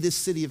continues in this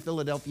city of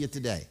Philadelphia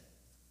today.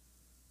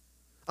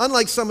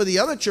 Unlike some of the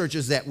other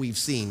churches that we've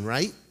seen,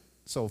 right,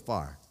 so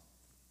far.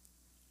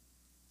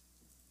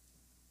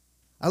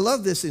 I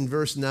love this in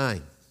verse 9.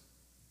 It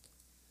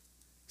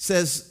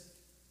says,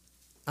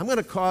 I'm going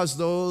to cause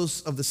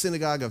those of the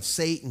synagogue of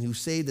Satan who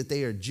say that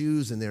they are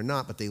Jews and they're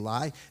not, but they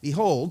lie.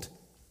 Behold,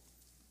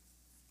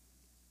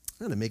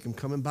 I'm going to make them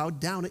come and bow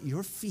down at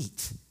your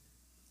feet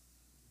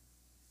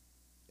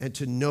and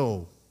to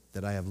know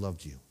that I have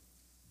loved you.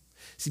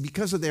 See,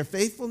 because of their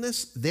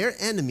faithfulness, their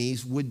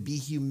enemies would be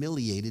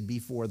humiliated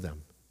before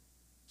them.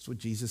 That's what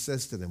Jesus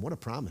says to them. What a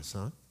promise,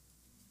 huh?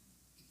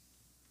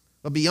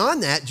 But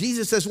beyond that,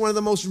 Jesus says one of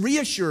the most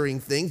reassuring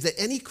things that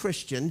any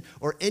Christian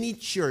or any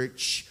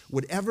church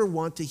would ever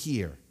want to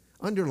hear.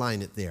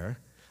 Underline it there.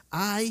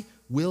 I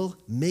will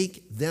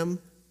make them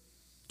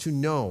to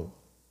know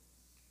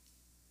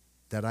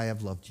that I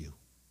have loved you.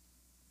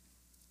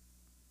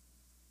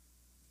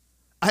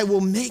 I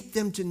will make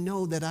them to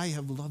know that I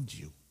have loved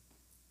you.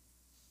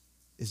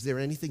 Is there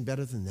anything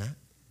better than that?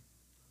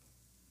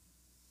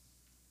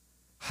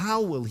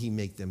 How will he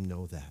make them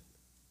know that?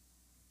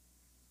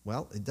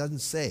 Well, it doesn't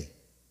say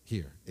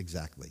here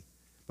exactly.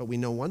 But we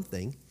know one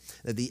thing,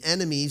 that the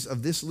enemies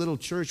of this little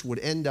church would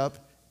end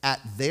up at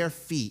their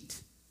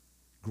feet,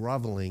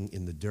 groveling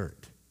in the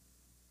dirt.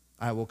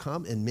 I will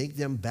come and make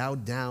them bow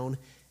down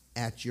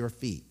at your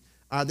feet.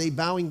 Are they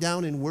bowing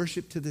down in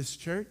worship to this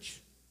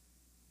church?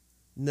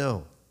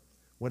 No.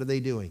 What are they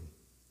doing?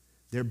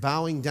 They're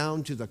bowing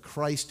down to the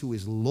Christ who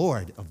is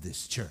Lord of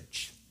this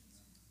church.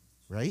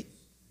 Right?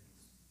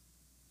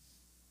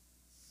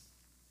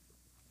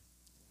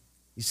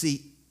 You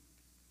see,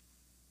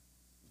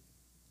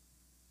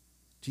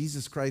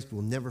 Jesus Christ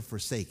will never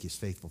forsake his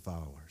faithful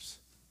followers.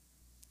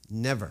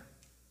 Never.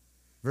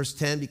 Verse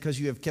 10, because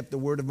you have kept the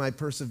word of my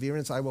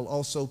perseverance, I will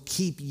also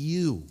keep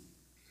you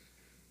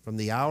from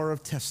the hour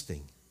of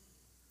testing,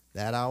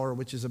 that hour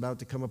which is about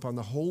to come upon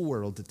the whole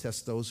world to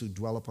test those who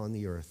dwell upon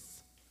the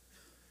earth.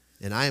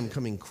 And I am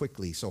coming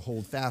quickly, so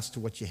hold fast to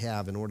what you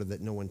have in order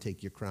that no one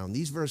take your crown.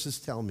 These verses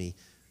tell me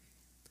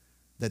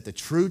that the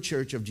true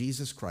church of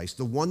Jesus Christ,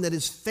 the one that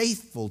is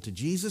faithful to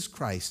Jesus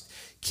Christ,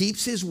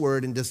 keeps his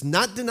word and does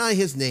not deny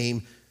his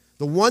name,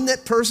 the one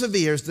that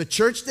perseveres, the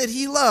church that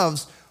he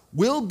loves,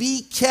 will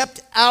be kept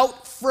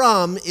out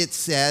from, it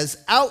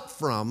says, out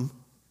from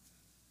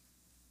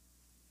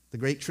the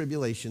great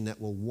tribulation that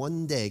will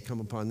one day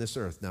come upon this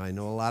earth. Now, I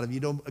know a lot of you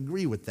don't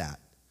agree with that.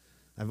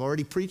 I've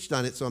already preached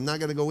on it, so I'm not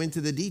going to go into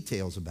the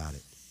details about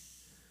it.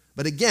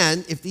 But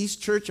again, if these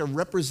churches are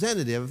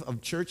representative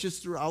of churches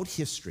throughout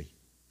history,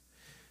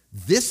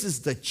 this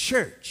is the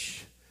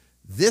church.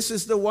 This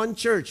is the one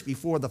church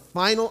before the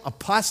final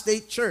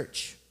apostate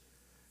church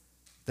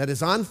that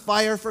is on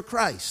fire for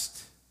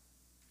Christ.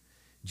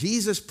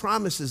 Jesus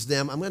promises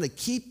them, I'm going to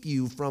keep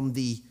you from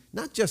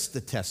not just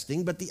the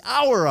testing, but the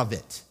hour of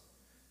it.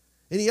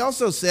 And he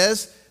also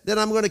says that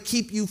I'm going to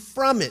keep you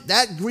from it.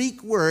 That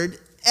Greek word,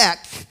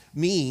 ek,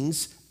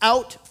 means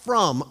out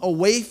from,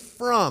 away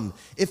from.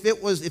 If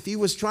he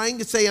was trying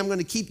to say, I'm going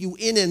to keep you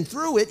in and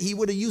through it, he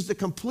would have used a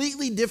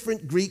completely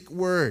different Greek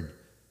word.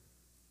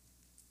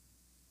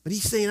 But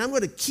he's saying, I'm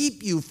going to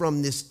keep you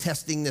from this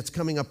testing that's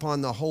coming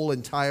upon the whole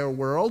entire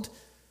world.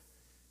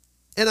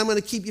 And I'm going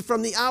to keep you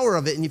from the hour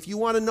of it. And if you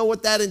want to know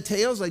what that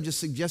entails, I just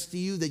suggest to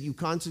you that you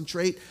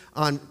concentrate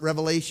on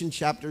Revelation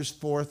chapters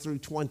 4 through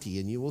 20,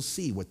 and you will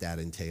see what that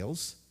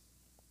entails.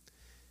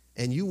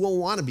 And you won't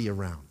want to be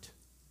around.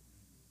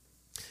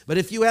 But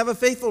if you have a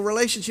faithful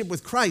relationship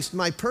with Christ,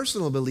 my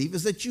personal belief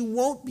is that you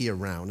won't be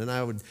around. And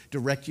I would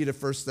direct you to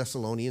 1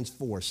 Thessalonians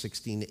 4,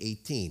 16 to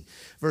 18.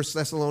 1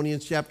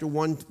 Thessalonians chapter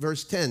 1,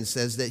 verse 10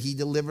 says that he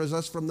delivers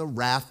us from the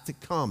wrath to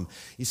come.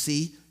 You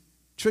see,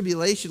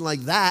 tribulation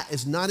like that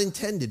is not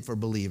intended for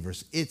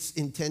believers. It's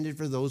intended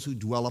for those who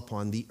dwell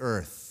upon the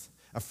earth.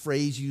 A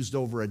phrase used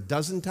over a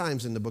dozen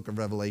times in the book of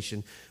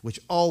Revelation, which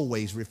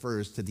always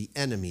refers to the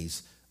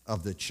enemies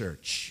of the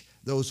church.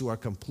 Those who are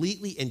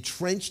completely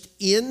entrenched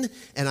in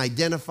and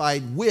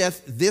identified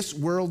with this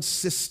world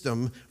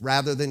system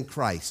rather than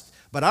Christ.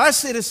 But our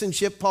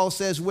citizenship, Paul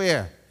says,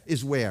 where?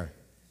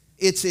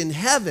 It's in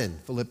heaven,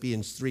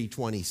 Philippians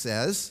 3:20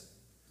 says.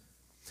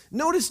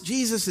 Notice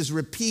Jesus'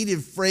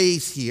 repeated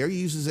phrase here. He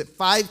uses it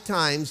 5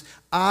 times,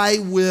 I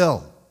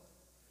will,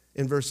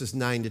 in verses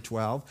 9 to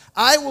 12.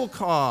 I will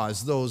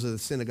cause those of the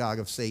synagogue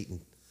of Satan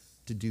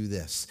to do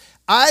this.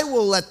 I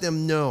will let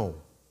them know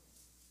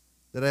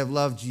that I have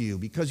loved you.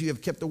 Because you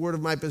have kept the word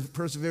of my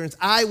perseverance,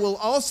 I will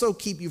also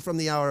keep you from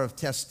the hour of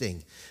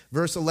testing.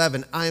 Verse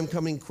 11, I am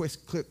coming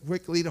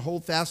quickly to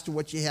hold fast to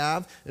what you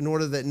have in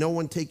order that no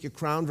one take your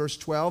crown. Verse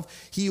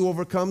 12, he who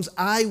overcomes,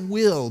 I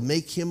will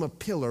make him a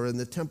pillar in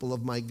the temple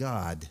of my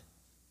God.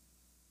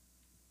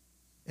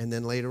 And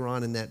then later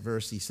on in that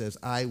verse, he says,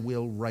 I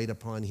will write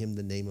upon him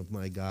the name of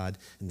my God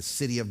and the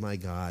city of my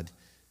God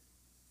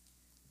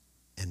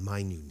and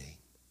my new name.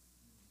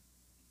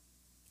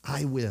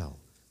 I will.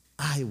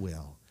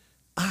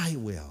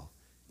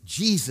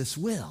 Jesus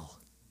will.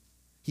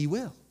 He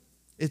will.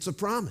 It's a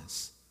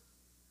promise.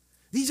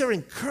 These are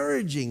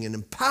encouraging and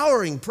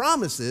empowering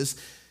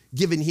promises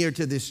given here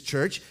to this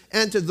church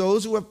and to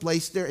those who have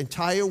placed their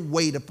entire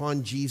weight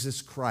upon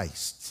Jesus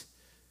Christ.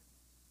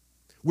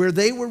 Where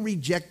they were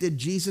rejected,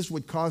 Jesus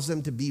would cause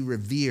them to be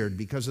revered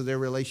because of their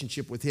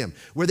relationship with him.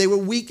 Where they were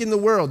weak in the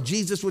world,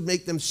 Jesus would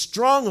make them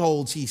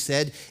strongholds, he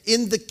said,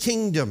 in the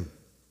kingdom.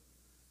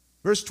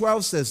 Verse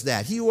 12 says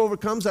that, he who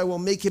overcomes, I will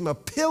make him a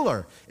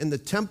pillar in the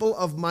temple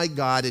of my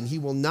God, and he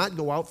will not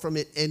go out from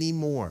it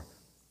anymore.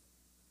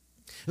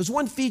 There's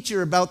one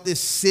feature about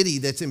this city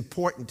that's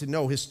important to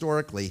know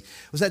historically,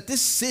 was that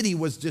this city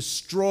was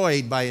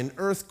destroyed by an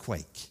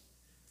earthquake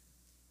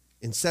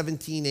in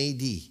 17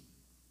 AD.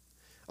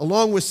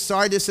 Along with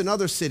Sardis and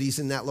other cities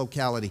in that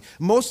locality.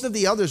 Most of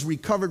the others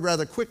recovered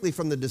rather quickly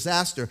from the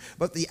disaster,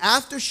 but the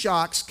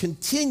aftershocks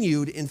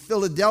continued in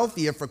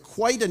Philadelphia for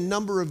quite a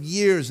number of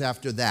years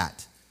after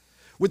that.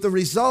 With the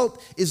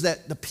result is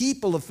that the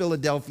people of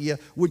Philadelphia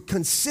would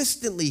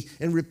consistently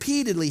and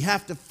repeatedly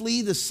have to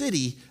flee the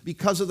city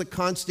because of the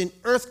constant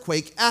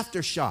earthquake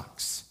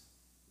aftershocks.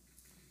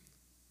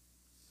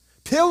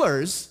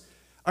 Pillars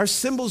are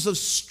symbols of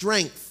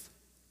strength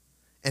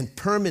and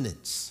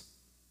permanence.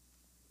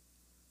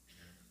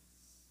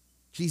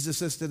 Jesus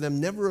says to them,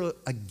 never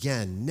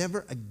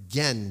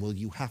again will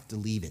you have to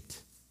leave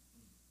it.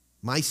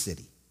 My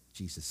city,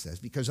 Jesus says,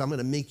 because I'm going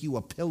to make you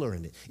a pillar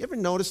in it. You ever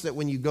notice that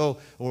when you go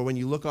or when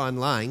you look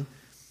online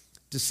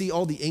to see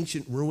all the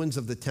ancient ruins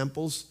of the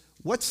temples,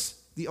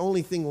 what's the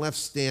only thing left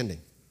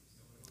standing?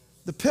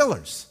 The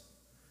pillars.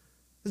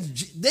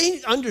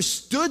 They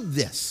understood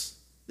this.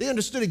 They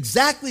understood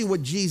exactly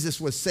what Jesus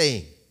was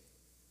saying.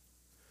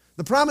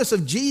 The promise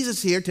of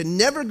Jesus here to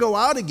never go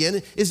out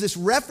again is this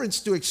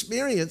reference to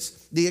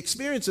the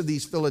experience of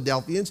these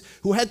Philadelphians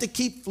who had to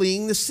keep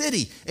fleeing the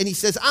city. And he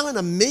says, I'm going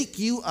to make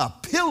you a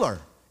pillar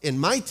in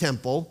my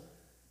temple.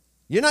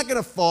 You're not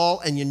going to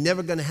fall, and you're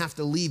never going to have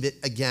to leave it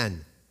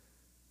again.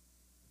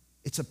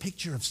 It's a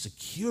picture of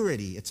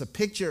security. It's a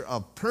picture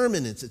of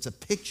permanence. It's a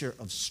picture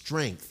of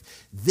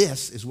strength.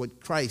 This is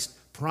what Christ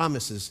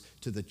promises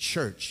to the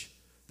church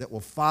that will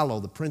follow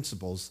the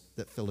principles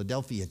that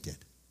Philadelphia did.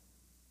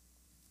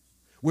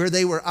 Where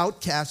they were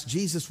outcasts,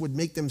 Jesus would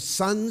make them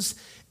sons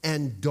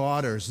and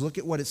daughters. Look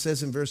at what it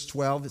says in verse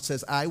 12. It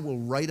says, I will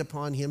write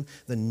upon him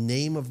the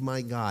name of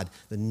my God,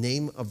 the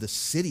name of the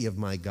city of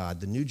my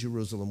God, the New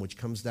Jerusalem, which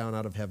comes down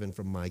out of heaven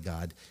from my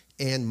God,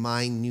 and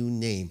my new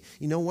name.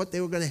 You know what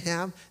they were going to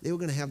have? They were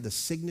going to have the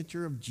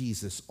signature of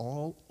Jesus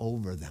all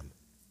over them.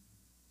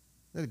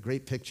 Isn't that a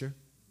great picture?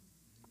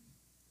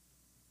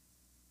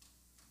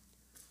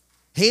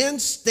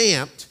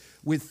 Hand-stamped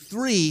with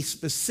 3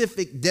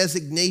 specific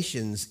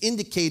designations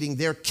indicating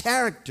their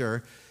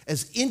character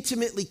as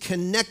intimately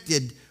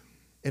connected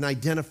and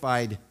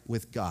identified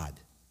with God.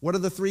 What are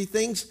the 3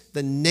 things?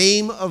 The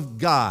name of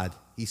God,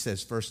 he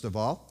says, first of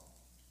all.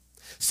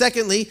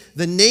 Secondly,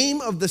 the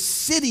name of the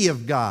city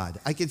of God.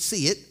 I can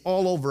see it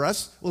all over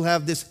us. We'll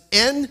have this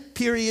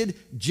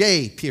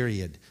N.J.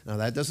 Now,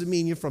 that doesn't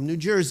mean you're from New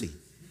Jersey.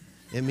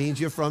 It means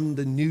you're from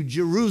the New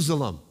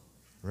Jerusalem,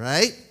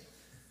 right?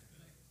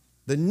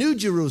 The New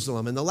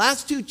Jerusalem. And the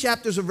last 2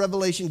 chapters of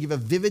Revelation give a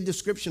vivid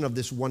description of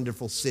this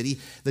wonderful city,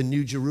 the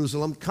New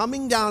Jerusalem,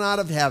 coming down out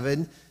of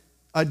heaven,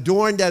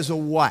 adorned as a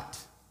what?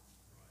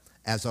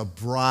 As a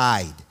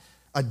bride.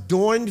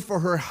 Adorned for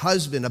her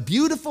husband. A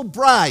beautiful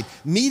bride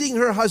meeting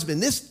her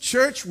husband. This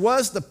church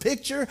was the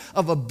picture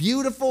of a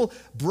beautiful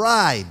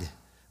bride.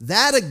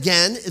 That,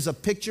 again, is a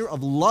picture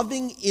of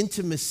loving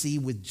intimacy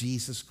with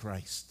Jesus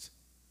Christ.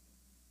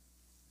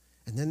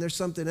 And then there's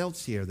something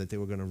else here that they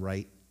were going to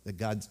write,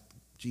 that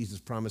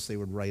Jesus promised they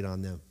would write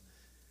on them.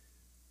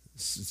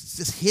 It's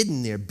just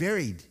hidden there,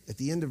 buried at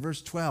the end of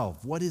verse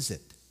 12. What is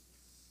it?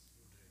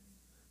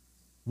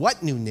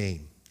 What new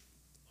name?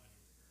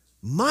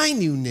 My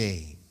new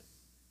name.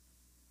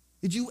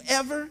 Did you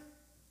ever,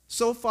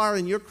 so far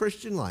in your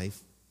Christian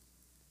life,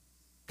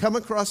 come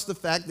across the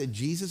fact that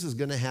Jesus is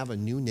going to have a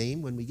new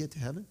name when we get to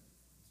heaven?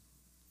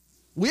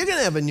 We're going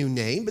to have a new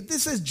name, but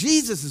this says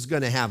Jesus is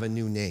going to have a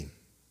new name.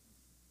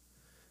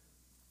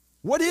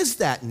 What is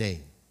that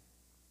name?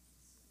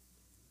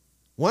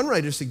 One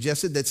writer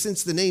suggested that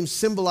since the name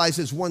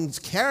symbolizes one's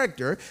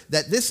character,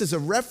 that this is a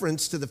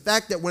reference to the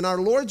fact that when our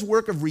Lord's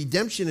work of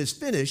redemption is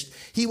finished,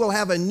 he will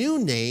have a new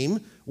name,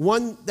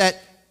 one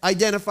that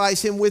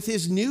identifies him with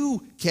his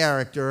new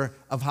character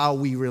of how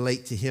we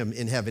relate to him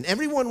in heaven.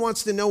 Everyone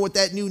wants to know what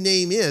that new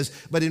name is,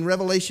 but in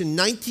Revelation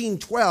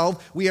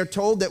 19:12, we are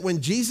told that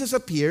when Jesus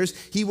appears,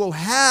 he will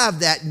have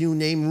that new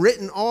name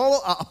written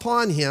all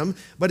upon him,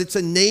 but it's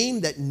a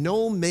name that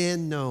no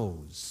man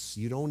knows.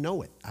 You don't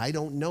know it. I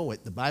don't know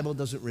it. The Bible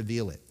doesn't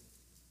reveal it.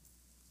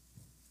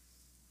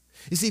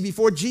 You see,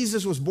 before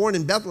Jesus was born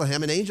in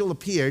Bethlehem, an angel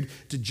appeared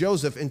to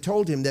Joseph and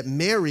told him that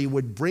Mary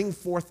would bring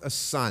forth a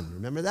son.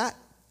 Remember that?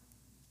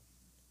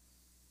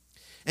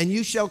 And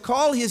you shall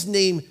call his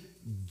name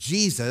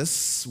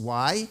Jesus.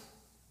 Why?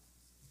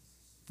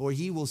 For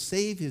he will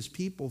save his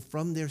people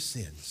from their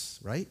sins,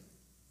 right?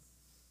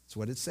 That's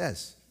what it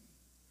says.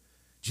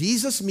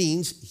 Jesus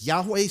means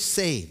Yahweh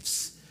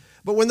saves.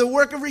 But when the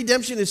work of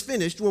redemption is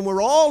finished, when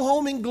we're all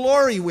home in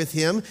glory with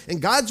him, and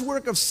God's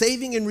work of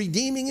saving and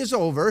redeeming is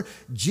over,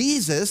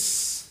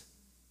 Jesus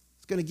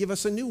is going to give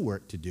us a new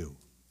work to do.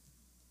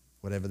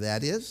 whatever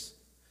that is.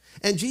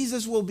 And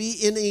Jesus will be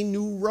in a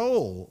new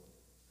role.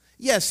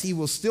 Yes, he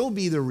will still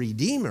be the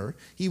Redeemer.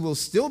 He will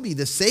still be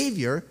the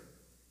Savior.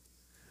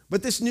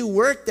 But this new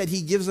work that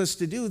he gives us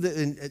to do,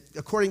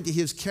 according to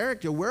his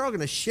character, we're all going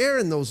to share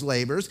in those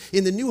labors.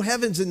 In the new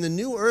heavens and the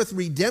new earth,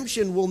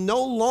 redemption will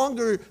no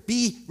longer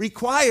be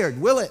required,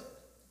 will it?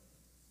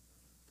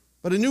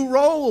 But a new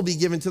role will be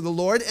given to the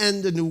Lord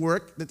and the new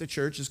work that the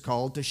church is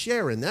called to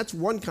share in. That's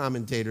one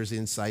commentator's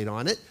insight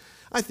on it.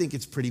 I think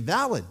it's pretty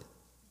valid.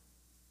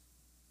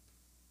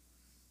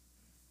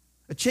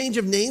 A change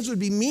of names would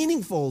be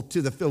meaningful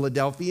to the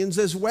Philadelphians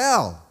as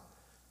well,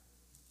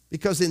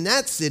 because in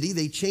that city,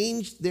 they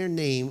changed their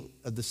name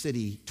of the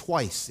city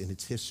twice in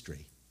its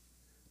history.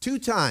 2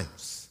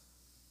 times.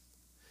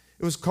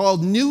 It was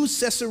called New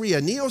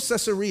Caesarea, Neo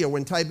Caesarea,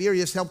 when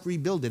Tiberius helped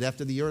rebuild it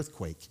after the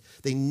earthquake.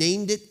 They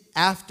named it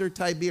after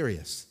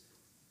Tiberius.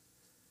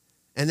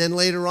 And then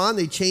later on,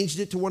 they changed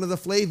it to one of the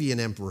Flavian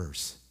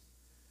emperors.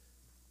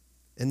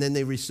 And then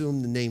they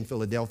resumed the name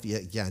Philadelphia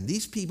again.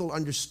 These people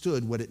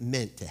understood what it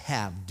meant to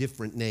have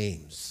different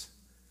names.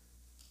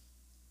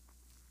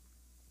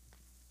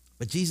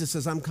 But Jesus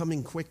says, I'm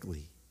coming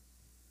quickly.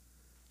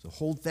 So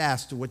hold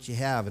fast to what you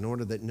have in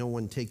order that no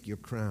one take your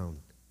crown.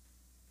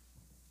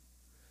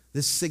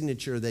 This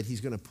signature that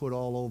he's going to put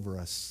all over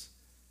us,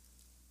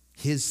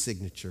 his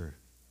signature,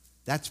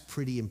 that's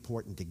pretty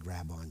important to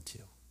grab onto.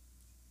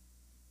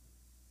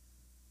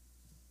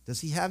 Does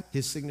he have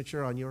his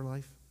signature on your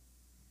life?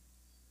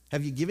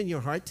 Have you given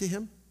your heart to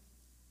him?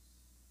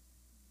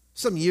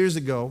 Some years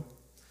ago,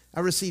 I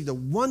received a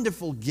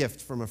wonderful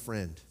gift from a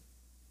friend.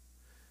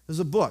 There's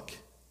a book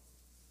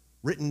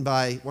written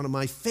by one of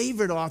my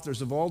favorite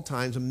authors of all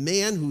times, a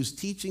man whose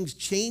teachings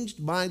changed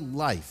my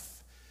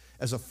life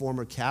as a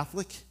former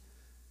Catholic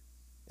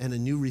and a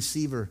new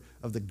receiver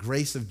of the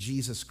grace of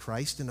Jesus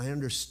Christ, and I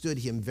understood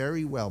him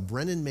very well.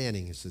 Brennan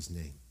Manning is his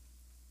name.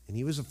 And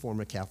he was a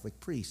former Catholic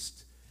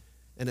priest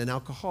and an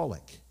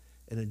alcoholic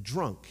and a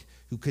drunk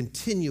who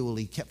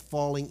continually kept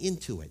falling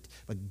into it.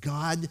 But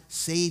God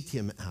saved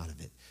him out of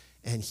it,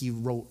 and he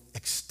wrote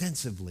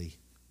extensively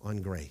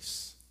on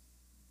grace.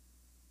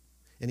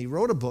 And he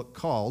wrote a book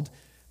called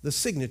The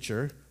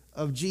Signature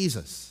of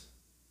Jesus.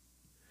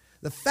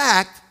 The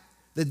fact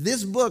that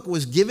this book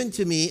was given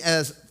to me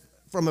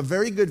from a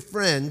very good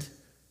friend,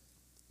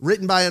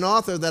 written by an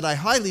author that I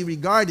highly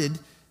regarded,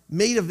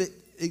 made of it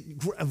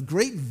of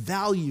great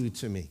value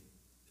to me.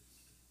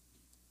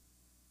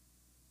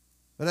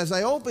 But as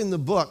I opened the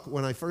book,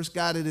 when I first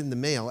got it in the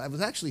mail, it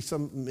was actually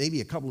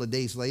maybe a couple of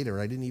days later,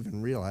 I didn't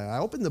even realize. I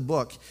opened the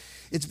book,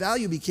 its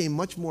value became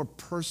much more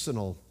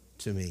personal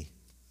to me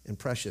and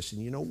precious.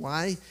 And you know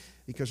why?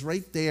 Because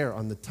right there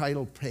on the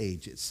title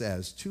page, it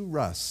says, "To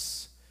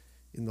Russ,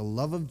 in the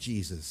love of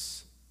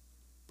Jesus,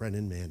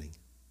 Brennan Manning."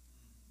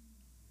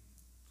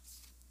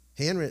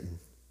 Handwritten.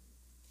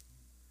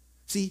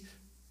 See,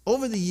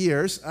 over the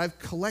years, I've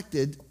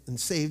collected and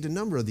saved a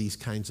number of these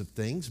kinds of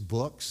things,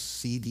 books,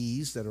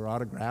 CDs that are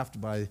autographed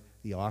by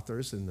the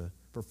authors and the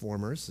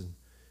performers. And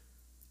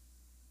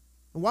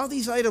while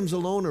these items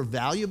alone are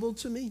valuable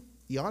to me,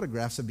 the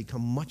autographs have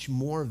become much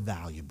more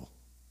valuable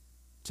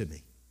to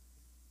me.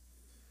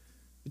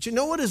 But you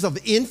know what is of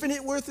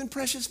infinite worth and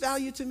precious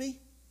value to me?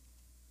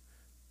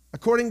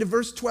 According to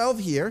verse 12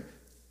 here,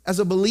 as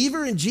a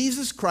believer in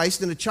Jesus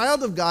Christ and a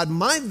child of God,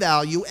 my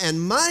value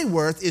and my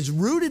worth is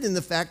rooted in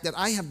the fact that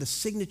I have the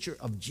signature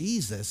of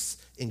Jesus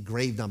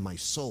engraved on my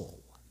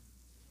soul.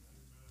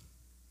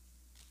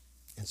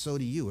 And so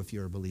do you if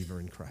you're a believer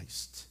in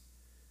Christ.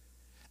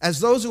 As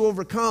those who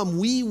overcome,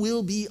 we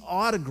will be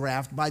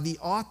autographed by the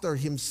author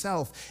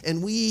himself.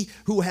 And we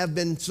who have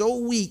been so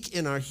weak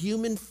in our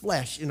human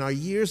flesh in our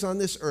years on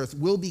this earth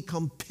will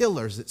become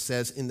pillars, it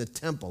says, in the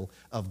temple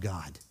of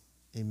God.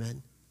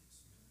 Amen.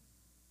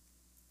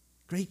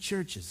 Great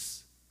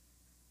churches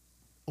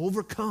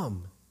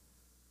overcome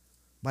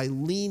by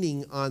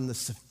leaning on the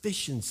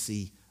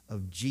sufficiency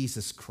of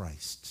Jesus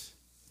Christ.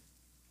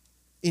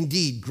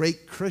 Indeed,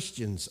 great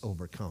Christians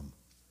overcome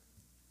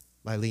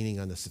by leaning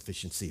on the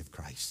sufficiency of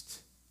Christ.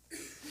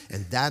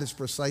 And that is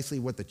precisely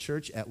what the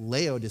church at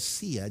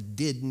Laodicea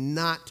did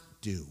not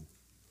do.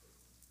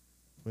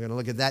 We're going to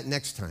look at that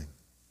next time.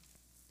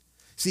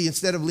 See,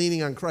 instead of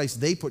leaning on Christ,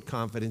 they put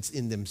confidence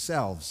in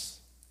themselves.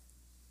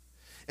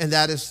 And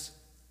that is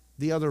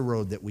the other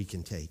road that we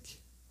can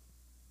take.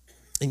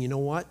 And you know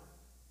what?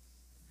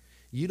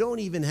 You don't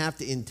even have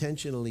to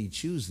intentionally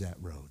choose that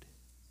road.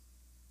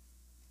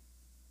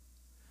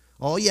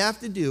 All you have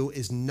to do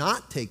is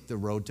not take the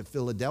road to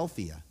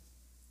Philadelphia,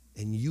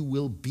 and you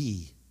will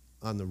be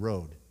on the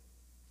road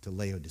to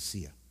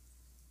Laodicea.